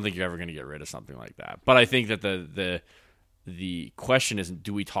creatures. I don't think you're ever going to get rid of something like that. But I think that the question isn't,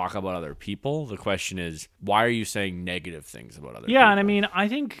 do we talk about other people? The question is, why are you saying negative things about other people? Yeah, and I mean, I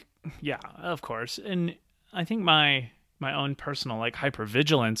think, yeah, of course. And I think my own personal, like,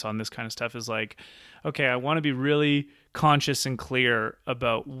 hypervigilance on this kind of stuff is like, okay, I want to be really conscious and clear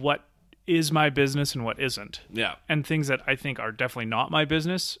about what is my business and what isn't. Yeah. And things that I think are definitely not my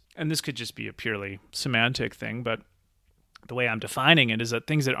business. And this could just be a purely semantic thing, but the way I'm defining it is that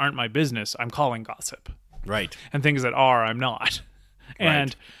things that aren't my business, I'm calling gossip. Right. And things that are, I'm not. Right.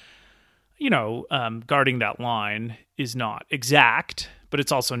 And, you know, guarding that line is not exact, but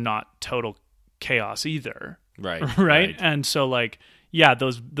it's also not total chaos either. Right. Right. And so, like, yeah,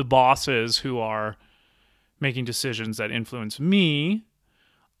 the bosses who are making decisions that influence me,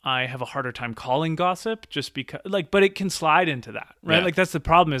 I have a harder time calling gossip, just because, like, but it can slide into that, right? Yeah. Like, that's the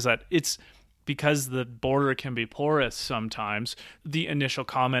problem, is that it's because the border can be porous sometimes. The initial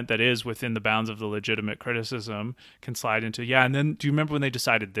comment that is within the bounds of the legitimate criticism can slide into, yeah, and then do you remember when they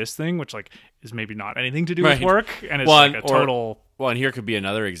decided this thing, which, like, is maybe not anything to do with work, and it's like a total... Well, and here could be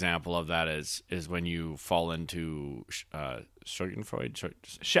another example of that is when you fall into Schadenfreude,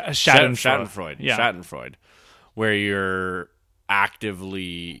 Schadenfreude, where you're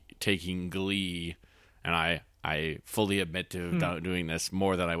actively taking glee, and I fully admit to doing this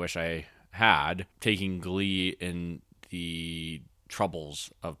more than I wish I had, taking glee in the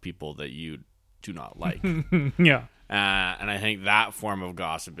troubles of people that you do not like. Yeah. And I think that form of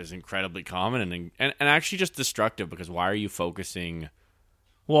gossip is incredibly common and actually just destructive, because why are you focusing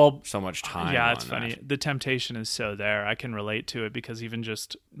so much time on it's funny. that? The temptation is so there. I can relate to it, because even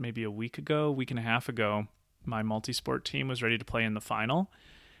just maybe a week and a half ago, my multi-sport team was ready to play in the final,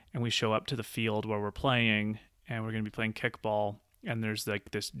 and we show up to the field where we're playing, and we're going to be playing kickball, and there's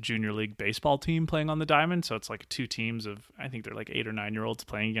like this junior league baseball team playing on the diamond. So it's like two teams of, I think they're like 8 or 9 year olds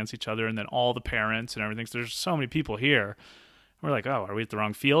playing against each other, and then all the parents and everything. So there's so many people here. We're like, oh, are we at the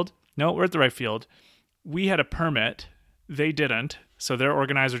wrong field? No, we're at the right field. We had a permit. They didn't. So their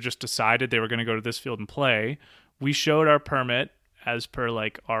organizer just decided they were going to go to this field and play. We showed our permit as per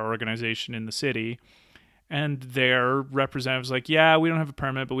like our organization in the city, and their representative was like, yeah, we don't have a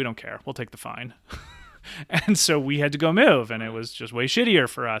permit, but we don't care. We'll take the fine. And so we had to go move, and it was just way shittier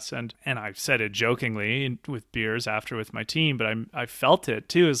for us. And I said it jokingly with beers after with my team, but I felt it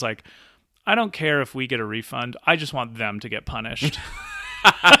too. Is like, I don't care if we get a refund. I just want them to get punished.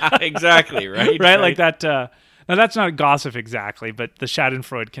 Exactly, right? Right? Like that. Now, that's not gossip exactly, but the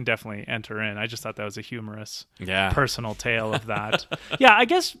Schadenfreude can definitely enter in. I just thought that was a humorous personal tale of that. Yeah, I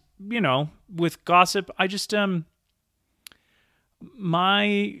guess, you know, with gossip, I just...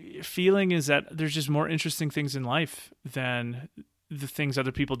 my feeling is that there's just more interesting things in life than the things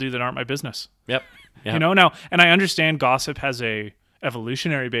other people do that aren't my business. Yep. You know, now, and I understand gossip has a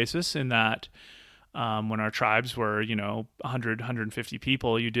evolutionary basis in that when our tribes were, you know, 100, 150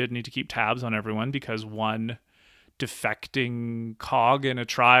 people, you did need to keep tabs on everyone, because one defecting cog in a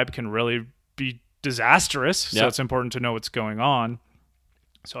tribe can really be disastrous. Yep. So it's important to know what's going on.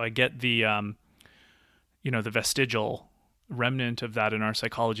 So I get the, you know, the vestigial remnant of that in our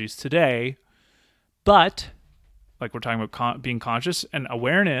psychologies today, But like we're talking about being conscious and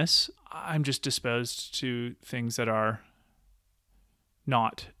awareness, I'm just disposed to things that are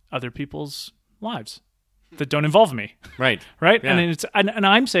not other people's lives, that don't involve me. Right. Right. Yeah. And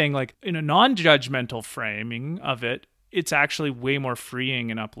I'm saying, like, in a non-judgmental framing of it, it's actually way more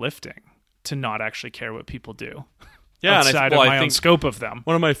freeing and uplifting to not actually care what people do. Yeah, outside of my own scope of them.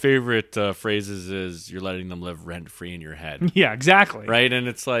 One of my favorite phrases is you're letting them live rent-free in your head. Yeah, exactly. Right? And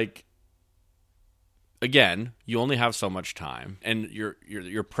it's like, again, you only have so much time, and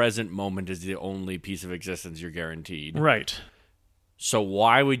your present moment is the only piece of existence you're guaranteed. Right. So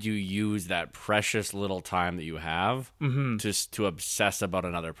why would you use that precious little time that you have to obsess about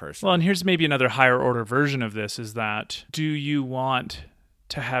another person? Well, and here's maybe another higher order version of this, is that, do you want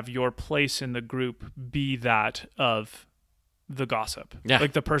to have your place in the group be that of the gossip? Yeah.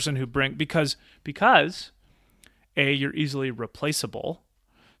 Like the person who because A, you're easily replaceable.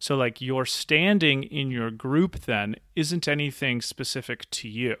 So like your standing in your group then isn't anything specific to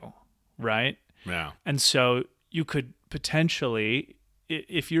you, right? Yeah. And so you could potentially,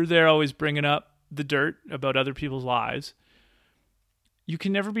 if you're there always bringing up the dirt about other people's lives, you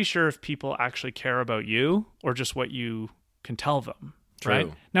can never be sure if people actually care about you or just what you can tell them. True.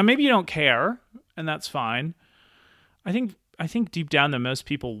 Right? Now, maybe you don't care, and that's fine. I think deep down that most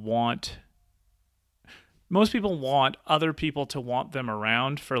people want other people to want them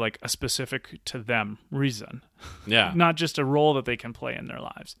around for like a specific to them reason. Yeah. Not just a role that they can play in their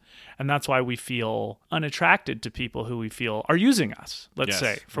lives. And that's why we feel unattracted to people who we feel are using us, let's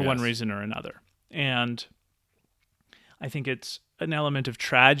say, for one reason or another. And I think it's an element of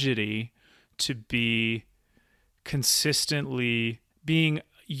tragedy to be consistently being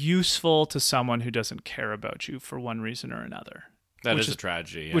useful to someone who doesn't care about you for one reason or another. That is a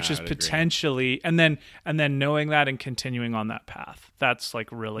tragedy. Yeah, which is potentially, and then knowing that and continuing on that path. That's like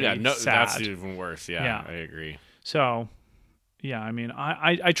really sad. That's even worse. Yeah, I agree. So, yeah, I mean,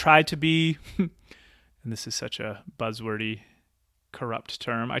 I try to be, and this is such a buzzwordy, corrupt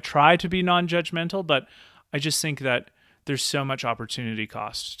term, I try to be non-judgmental, but I just think that there's so much opportunity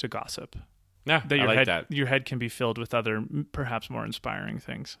cost to gossip. Yeah, that your head can be filled with other, perhaps more inspiring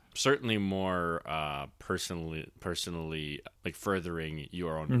things. Certainly more personally, like furthering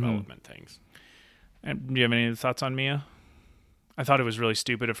your own development things. And do you have any thoughts on Mia? I thought it was really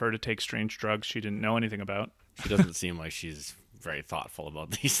stupid of her to take strange drugs she didn't know anything about. She doesn't seem like she's very thoughtful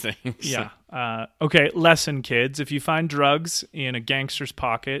about these things. Yeah. Okay, lesson, kids. If you find drugs in a gangster's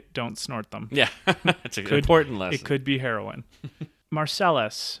pocket, don't snort them. Yeah, it's an important lesson. It could be heroin.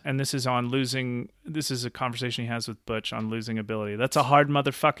 Marcellus, and this is a conversation he has with Butch on losing ability. That's a hard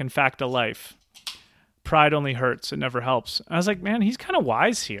motherfucking fact of life. Pride only hurts. It never helps. I was like, man, he's kind of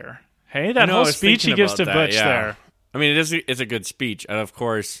wise here. Hey, that whole speech he gives to Butch there. I mean, it's a good speech. And of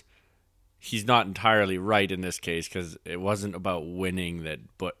course, he's not entirely right in this case because it wasn't about winning.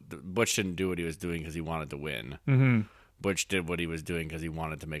 Butch didn't do what he was doing because he wanted to win. Mm-hmm. Butch did what he was doing because he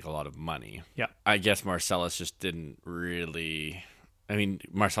wanted to make a lot of money. Yeah. I guess Marcellus just didn't really... I mean,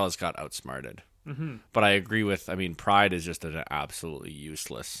 Marcellus got outsmarted. Mm-hmm. But I agree with... I mean, pride is just an absolutely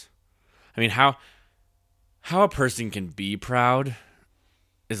useless... I mean, how a person can be proud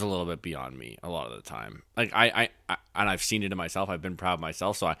is a little bit beyond me a lot of the time. Like, I and I've seen it in myself. I've been proud of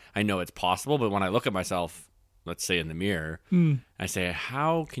myself, so I know it's possible. But when I look at myself, let's say in the mirror, I say,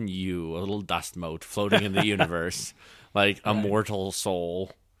 how can you, a little dust mote floating in the universe, like a mortal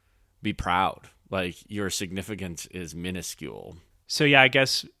soul, be proud? Like, your significance is minuscule. So, yeah, I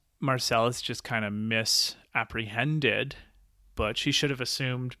guess Marcellus just kind of misapprehended Butch. He should have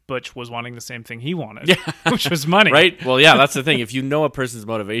assumed Butch was wanting the same thing he wanted, which was money. Right? Well, yeah, that's the thing. If you know a person's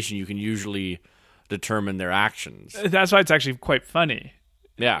motivation, you can usually determine their actions. That's why it's actually quite funny.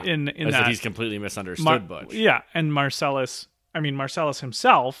 Yeah, in that he's completely misunderstood Butch. Yeah, and Marcellus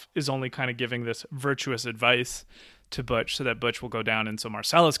himself is only kind of giving this virtuous advice to Butch so that Butch will go down and so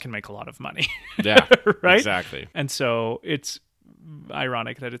Marcellus can make a lot of money. Yeah, right? Exactly. And so it's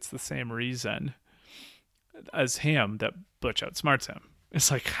ironic that it's the same reason as him that Butch outsmarts him. It's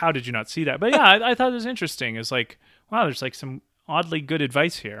like, how did you not see that? But yeah, I thought it was interesting. It's like, wow, there's like some oddly good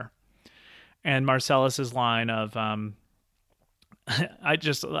advice here. And Marcellus's line of, I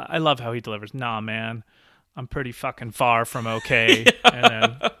love how he delivers, nah, man, I'm pretty fucking far from okay. And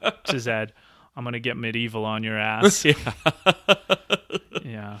then to Zed, I'm going to get medieval on your ass. Yeah.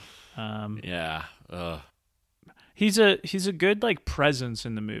 Yeah. Yeah. He's a good like presence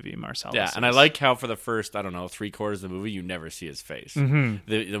in the movie, Marcellus. Yeah, and I like how for the first, I don't know, 3/4 of the movie, you never see his face. Mm-hmm.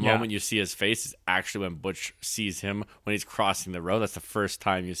 The moment you see his face is actually when Butch sees him when he's crossing the road. That's the first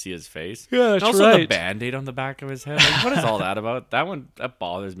time you see his face. Yeah, that's and also right. the Band-Aid on the back of his head. Like, what is all that about? That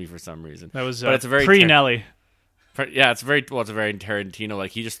bothers me for some reason. That was but it's a very pre-Nelly. Yeah, it's very Tarantino.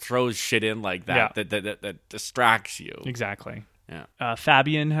 Like, he just throws shit in like that that distracts you. Exactly. Yeah.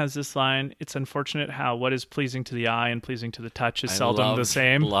 Fabian has this line, "It's unfortunate how what is pleasing to the eye and pleasing to the touch is seldom the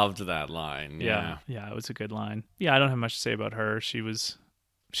same." Loved that line. Yeah, it was a good line. Yeah, I don't have much to say about her. She's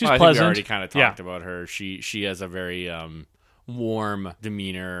pleasant. I think we already kind of talked about her. She has a very warm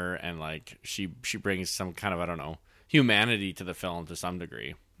demeanor, and like she brings some kind of, I don't know, humanity to the film to some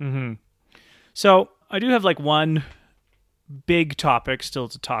degree. Mm-hmm. So I do have like one big topic still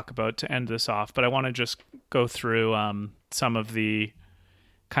to talk about to end this off, but I want to just go through some of the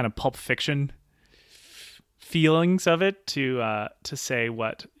kind of Pulp Fiction feelings of it to say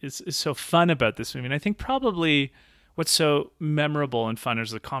what is so fun about this movie. And I think probably what's so memorable and fun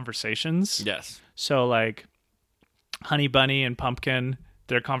is the conversations. Yes. So like Honey Bunny and Pumpkin,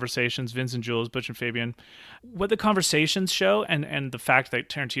 their conversations, Vince and Jules, Butch and Fabian, what the conversations show, and the fact that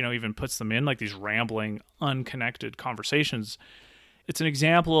Tarantino even puts them in, like these rambling, unconnected conversations, it's an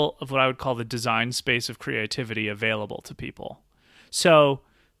example of what I would call the design space of creativity available to people. So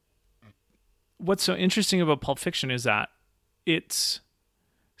what's so interesting about Pulp Fiction is that it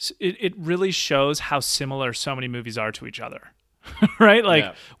really shows how similar so many movies are to each other. Right?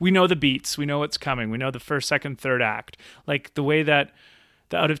 Like, we know the beats, we know what's coming, we know the first, second, third act. Like, the way that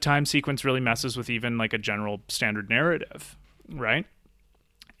the out of time sequence really messes with even like a general standard narrative, right?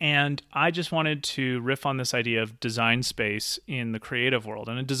 And I just wanted to riff on this idea of design space in the creative world.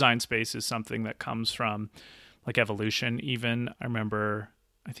 And a design space is something that comes from like evolution. Even I remember,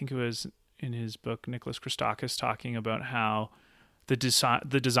 I think it was in his book, Nicholas Christakis, talking about how the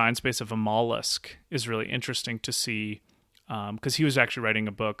design space of a mollusk is really interesting to see, because he was actually writing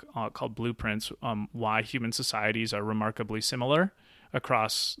a book called Blueprints, Why Human Societies Are Remarkably Similar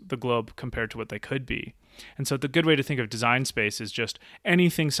across the globe compared to what they could be. And so the good way to think of design space is just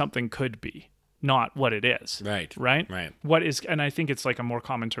anything something could be, not what it is. Right. What is, and I think it's like a more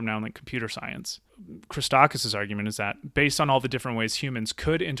common term now in like computer science. Christakis' argument is that based on all the different ways humans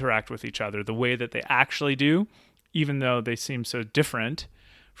could interact with each other, the way that they actually do, even though they seem so different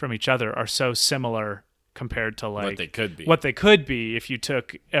from each other, are so similar compared to like what they could be if you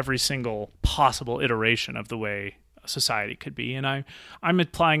took every single possible iteration of the way society could be. And I'm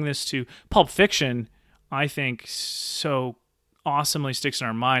applying this to Pulp Fiction. I think so awesomely sticks in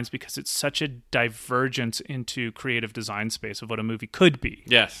our minds because it's such a divergence into creative design space of what a movie could be.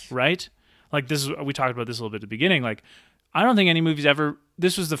 Yes. Right? Like, this is, we talked about this a little bit at the beginning. Like, I don't think any movie's ever,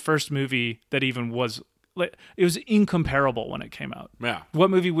 this was the first movie that even was, like, it was incomparable when it came out. Yeah.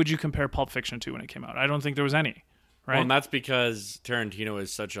 What movie would you compare Pulp Fiction to when it came out? I don't think there was any. Right? Well, and that's because Tarantino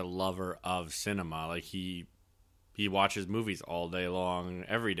is such a lover of cinema. Like, he watches movies all day long,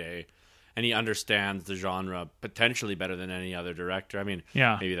 every day, and he understands the genre potentially better than any other director. I mean,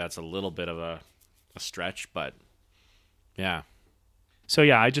 maybe that's a little bit of a stretch, but yeah. So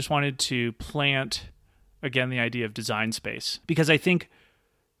yeah, I just wanted to plant, again, the idea of design space, because I think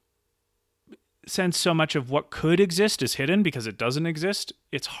since so much of what could exist is hidden because it doesn't exist,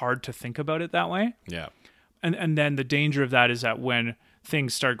 it's hard to think about it that way. Yeah. And then the danger of that is that when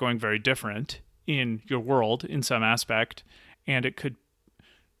things start going very different in your world in some aspect, and it could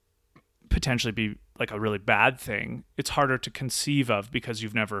potentially be like a really bad thing, it's harder to conceive of because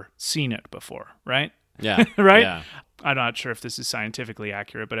you've never seen it before, right? Yeah. Right? Yeah. I'm not sure if this is scientifically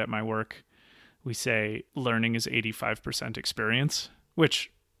accurate, but at my work, we say learning is 85% experience,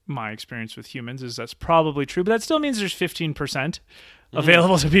 which my experience with humans is that's probably true, but that still means there's 15%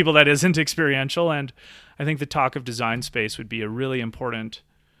 available to people that isn't experiential. And I think the talk of design space would be a really important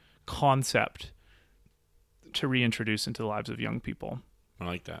concept to reintroduce into the lives of young people. I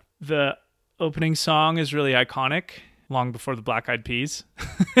like that. The opening song is really iconic, long before the Black Eyed Peas.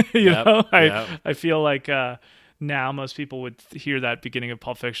 I feel like now most people would hear that beginning of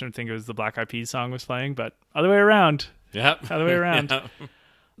Pulp Fiction and think it was the Black Eyed Peas song was playing, but other way around. Other way around.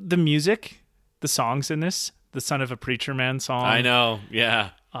 The music, the songs in this, the Son of a Preacher Man song. I know, yeah.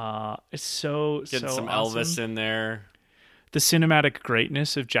 It's so Getting some awesome. Elvis in there. The cinematic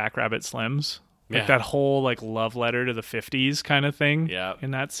greatness of Jackrabbit Slims. Like that whole like love letter to the 50s kind of thing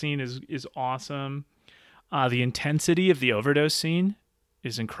in that scene is awesome. The intensity of the overdose scene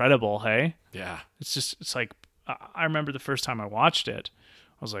is incredible, hey? Yeah. It's like, I remember the first time I watched it,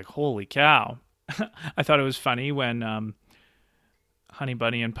 I was like, holy cow. I thought it was funny when Honey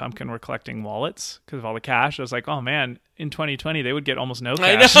Bunny and Pumpkin were collecting wallets because of all the cash. I was like, oh man, in 2020 they would get almost no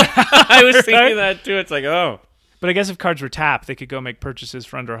cash. I was thinking that too. It's like, oh. But I guess if cards were tapped, they could go make purchases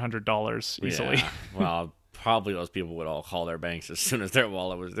for under $100 easily. Yeah. Well, probably those people would all call their banks as soon as their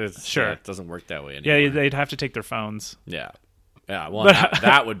wallet was. Sure, it doesn't work that way anymore. Yeah, they'd have to take their phones. Yeah. Well,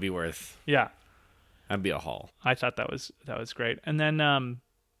 that would be worth. Yeah, that'd be a haul. I thought that was great. And then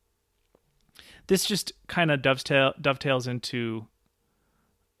this just kind of dovetails into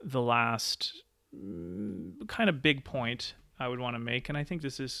the last kind of big point I would want to make, and I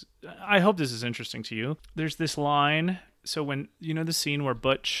hope this is interesting to you. There's this line. So when the scene where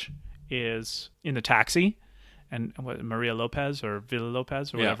Butch is in the taxi, and Maria Lopez or Villa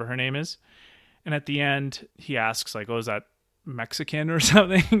Lopez or whatever her name is, and at the end he asks like, "Oh, is that Mexican or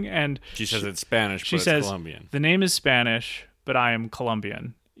something?" And she says it's Spanish, but it's Colombian. The name is Spanish, but I am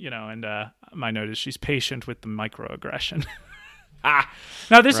Colombian. And my note is she's patient with the microaggression.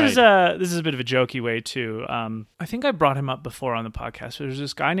 Now this is a bit of a jokey way too. I think I brought him up before on the podcast. There's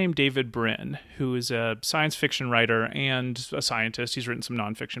this guy named David Brin who is a science fiction writer and a scientist. He's written some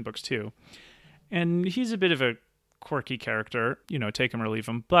nonfiction books too, and he's a bit of a quirky character. Take him or leave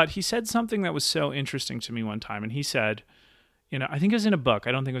him. But he said something that was so interesting to me one time, and he said, I think it was in a book.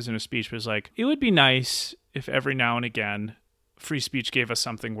 I don't think it was in a speech. But it was like, it would be nice if every now and again free speech gave us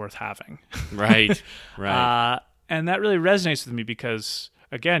something worth having. Right. And that really resonates with me because,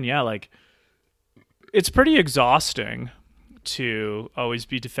 again, it's pretty exhausting to always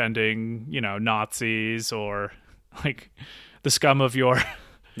be defending, Nazis or like the scum of your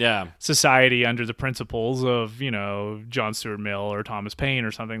society under the principles of, John Stuart Mill or Thomas Paine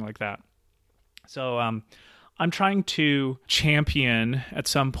or something like that. So I'm trying to champion at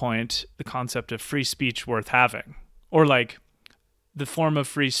some point the concept of free speech worth having, or like the form of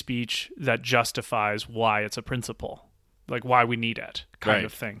free speech that justifies why it's a principle, like why we need it, kind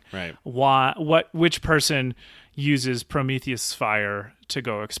of thing. Right. Which person uses Prometheus fire to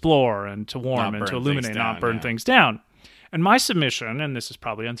go explore and to warm and to illuminate, not burn things down. And my submission, and this is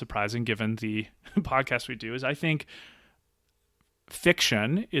probably unsurprising given the podcast we do, is I think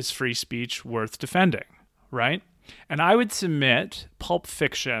fiction is free speech worth defending, right? And I would submit Pulp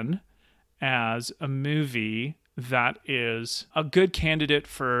Fiction as a movie that is a good candidate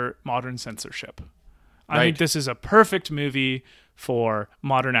for modern censorship. I think this is a perfect movie for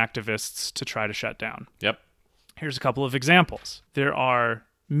modern activists to try to shut down. Yep. Here's a couple of examples. There are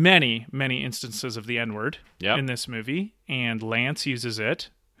many, many instances of the N-word in this movie, and Lance uses it,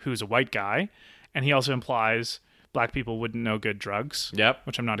 who's a white guy, and he also implies black people wouldn't know good drugs,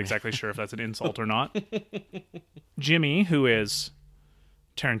 which I'm not exactly sure if that's an insult or not. Jimmy, who is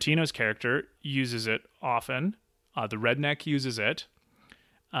Tarantino's character, uses it often. The redneck uses it.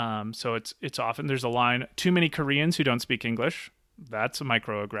 So it's often, there's a line, too many Koreans who don't speak English. That's a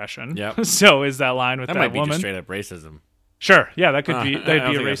microaggression. Yep. So is that line with that might woman. Be just straight up racism. Sure. Yeah, that could be,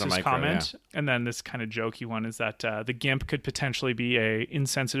 that'd be a racist comment. Yeah. And then this kind of jokey one is that the GIMP could potentially be a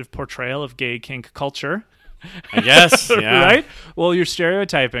insensitive portrayal of gay kink culture. I guess, yeah. Right? Well, you're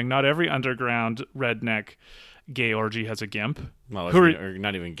stereotyping. Not every underground redneck gay orgy has a GIMP. Well, or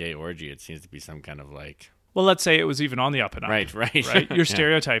not even gay orgy. It seems to be some kind of like... Well, let's say it was even on the up and up. Right. You're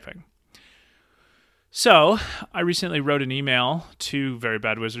stereotyping. So I recently wrote an email to Very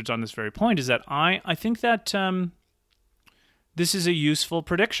Bad Wizards on this very point, is that I think that this is a useful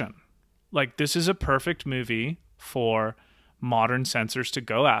prediction. Like, this is a perfect movie for modern censors to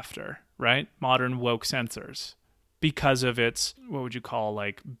go after, right? Modern woke censors. Because of its, what would you call,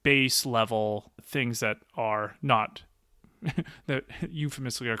 like, base level things that are not... that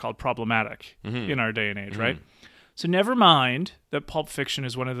euphemistically are called problematic in our day and age, right? So never mind that Pulp Fiction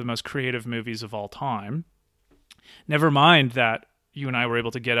is one of the most creative movies of all time. Never mind that you and I were able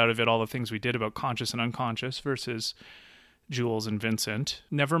to get out of it all the things we did about conscious and unconscious versus Jules and Vincent.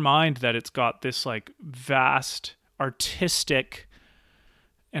 Never mind that it's got this like vast artistic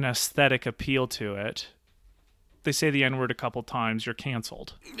and aesthetic appeal to it. They say the N-word a couple times, you're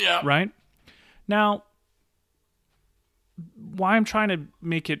canceled. Yeah. Right? Now, why I'm trying to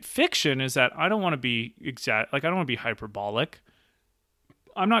make it fiction is that I don't want to be exact, like I don't want to be hyperbolic.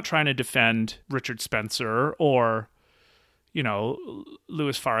 I'm not trying to defend Richard Spencer or,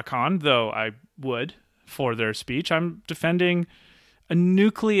 Louis Farrakhan, though I would for their speech. I'm defending a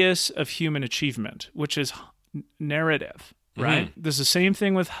nucleus of human achievement, which is narrative, right? There's the same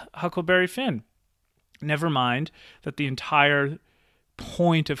thing with Huckleberry Finn. Never mind that the entire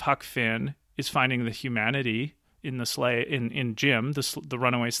point of Huck Finn is finding the humanity in the slave, in Jim, the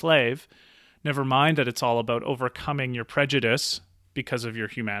runaway slave. Never mind that it's all about overcoming your prejudice because of your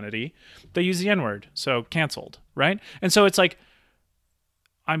humanity. They use the N-word, so canceled, right? And so it's like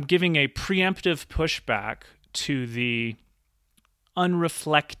I'm giving a preemptive pushback to the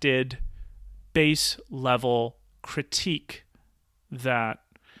unreflected base level critique that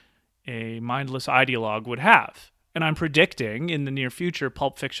a mindless ideologue would have. And I'm predicting in the near future,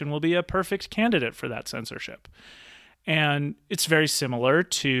 Pulp Fiction will be a perfect candidate for that censorship. And it's very similar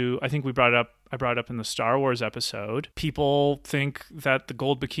to, I think I brought it up in the Star Wars episode. People think that the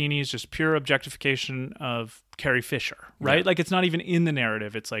gold bikini is just pure objectification of Carrie Fisher, right? Yeah. Like it's not even in the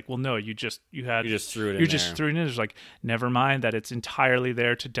narrative. It's like, well, no, you just threw it in. You just threw it in. It's like, never mind that it's entirely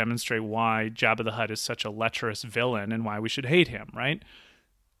there to demonstrate why Jabba the Hutt is such a lecherous villain and why we should hate him, right?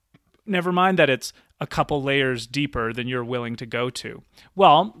 Never mind that it's a couple layers deeper than you're willing to go to.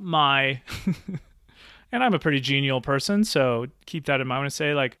 Well, and I'm a pretty genial person, so keep that in mind when I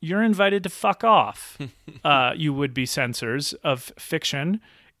say, like, you're invited to fuck off, you would-be censors of fiction.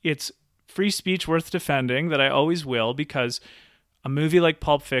 It's free speech worth defending that I always will, because a movie like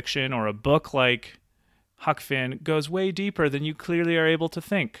Pulp Fiction or a book like Huck Finn goes way deeper than you clearly are able to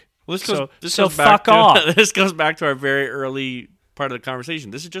think. Well, this goes back fuck off. This goes back to our very early part of the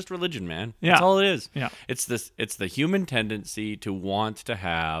conversation. This is just religion, man. Yeah. That's all it is. Yeah. It's the human tendency to want to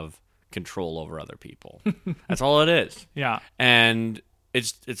have control over other people. That's all it is. Yeah. And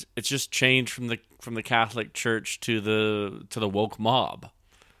it's just changed from the Catholic Church to the woke mob.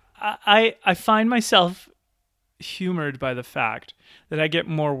 I find myself humored by the fact that I get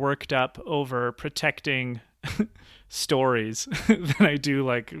more worked up over protecting stories than I do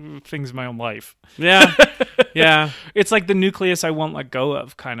like things in my own life. Yeah. Yeah. It's like the nucleus I won't let go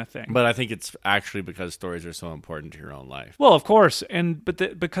of kind of thing. But I think it's actually because stories are so important to your own life. Well, of course.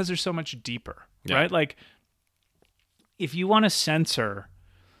 But because they're so much deeper, Yeah. right? Like if you want to censor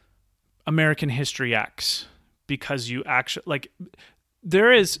American History X because you actually like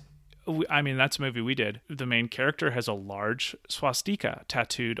there is, I mean, that's a movie we did. The main character has a large swastika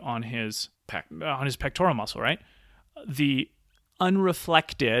tattooed on his pectoral muscle, right? The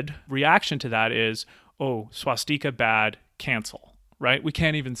unreflected reaction to that is, oh, swastika bad, cancel, right? We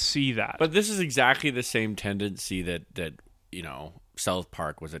can't even see that. But this is exactly the same tendency that South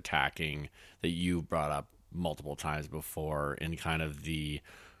Park was attacking, that you brought up multiple times before, in kind of the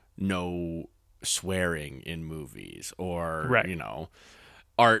no swearing in movies, or right.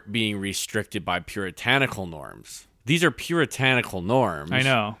 Art being restricted by puritanical norms. These are puritanical norms. I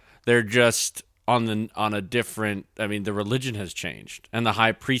know. They're just on a different. I mean, the religion has changed, and the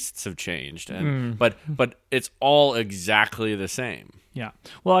high priests have changed, and but it's all exactly the same. Yeah.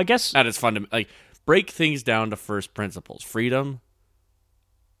 Well, I guess at its fundamental, like, break things down to first principles: freedom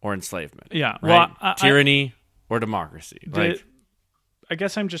or enslavement. Yeah. Right? Well, tyranny or democracy. I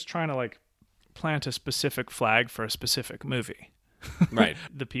guess I'm just trying to like plant a specific flag for a specific movie. Right.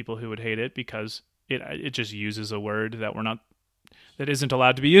 The people who would hate it because it just uses a word that isn't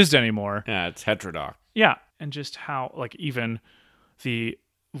allowed to be used anymore. Yeah, it's heterodox. Yeah, and just how like even the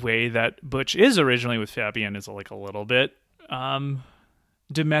way that Butch is originally with Fabian is like a little bit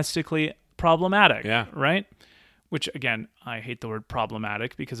domestically problematic. Yeah. Right? Which, again, I hate the word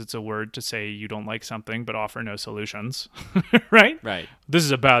problematic because it's a word to say you don't like something but offer no solutions. Right? Right. This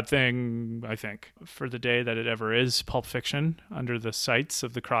is a bad thing, I think, for the day that it ever is Pulp Fiction under the sights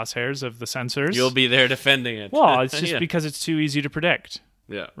of the crosshairs of the censors. You'll be there defending it. Well, it's just yeah. because it's too easy to predict.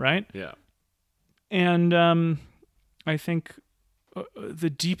 Yeah. Right? Yeah. And I think the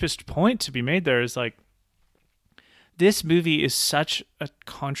deepest point to be made there is like, this movie is such a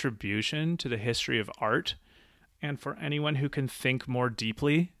contribution to the history of art. And for anyone who can think more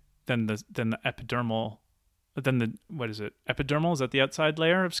deeply than the epidermal, what is it? Epidermal, is that the outside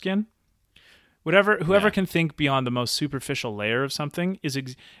layer of skin? Whoever can think beyond the most superficial layer of something is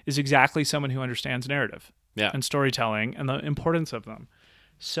exactly someone who understands narrative and storytelling and the importance of them.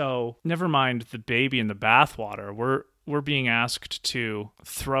 So never mind the baby in the bathwater. We're being asked to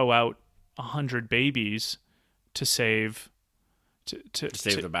throw out 100 babies to save. To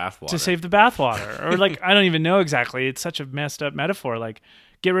save the bathwater. To save the bathwater. Or like, I don't even know exactly. It's such a messed up metaphor. Like,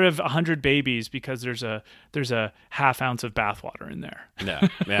 get rid of 100 babies because there's a half ounce of bathwater in there. Yeah.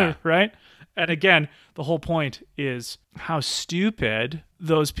 Yeah. Right? And again, the whole point is how stupid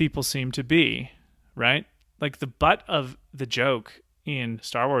those people seem to be, right? Like the butt of the joke in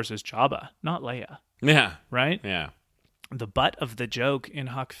Star Wars is Jabba, not Leia. Yeah. Right? Yeah. The butt of the joke in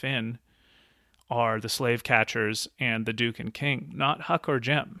Huck Finn are the slave catchers and the Duke and King, not Huck or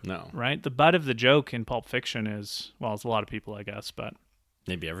Jim. No. Right? The butt of the joke in Pulp Fiction is, well, it's a lot of people, I guess, but...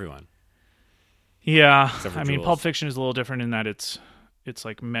 Maybe everyone. Yeah. I mean, Jules. Pulp Fiction is a little different in that it's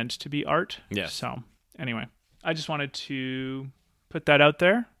like meant to be art. Yes. So, anyway, I just wanted to put that out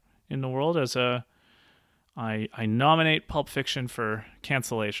there in the world as a I nominate Pulp Fiction for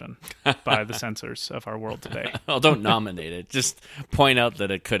cancellation by the censors of our world today. Well, don't nominate it. Just point out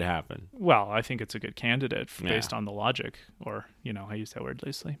that it could happen. Well, I think it's a good candidate based on the logic, or, I use that word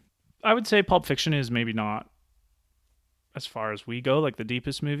loosely. I would say Pulp Fiction is maybe not, as far as we go, like the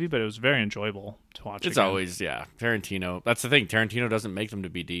deepest movie, but it was very enjoyable to watch. It's always, Tarantino. That's the thing. Tarantino doesn't make them to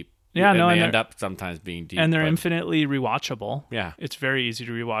be deep. Yeah, and they end up sometimes being deep. And they're infinitely rewatchable. Yeah. It's very easy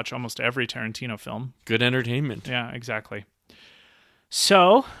to rewatch almost every Tarantino film. Good entertainment. Yeah, exactly.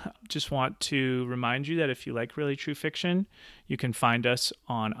 So, just want to remind you that if you like Really True Fiction, you can find us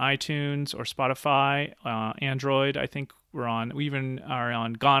on iTunes or Spotify, Android. I think we even are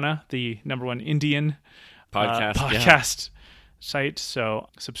on Ghana, the #1 Indian podcast site. So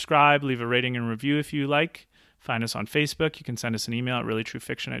subscribe, leave a rating and review if you like. Find us on Facebook. You can send us an email at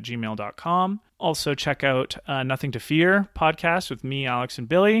reallytruefiction@gmail.com. Also, check out Nothing to Fear podcast with me, Alex, and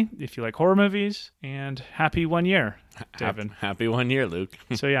Billy, if you like horror movies. And happy 1 year, David. Happy 1 year, Luke.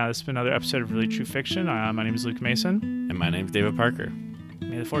 So, this has been another episode of Really True Fiction. My name is Luke Mason. And my name is David Parker.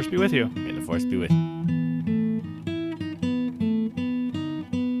 May the Force be with you. May the Force be with you.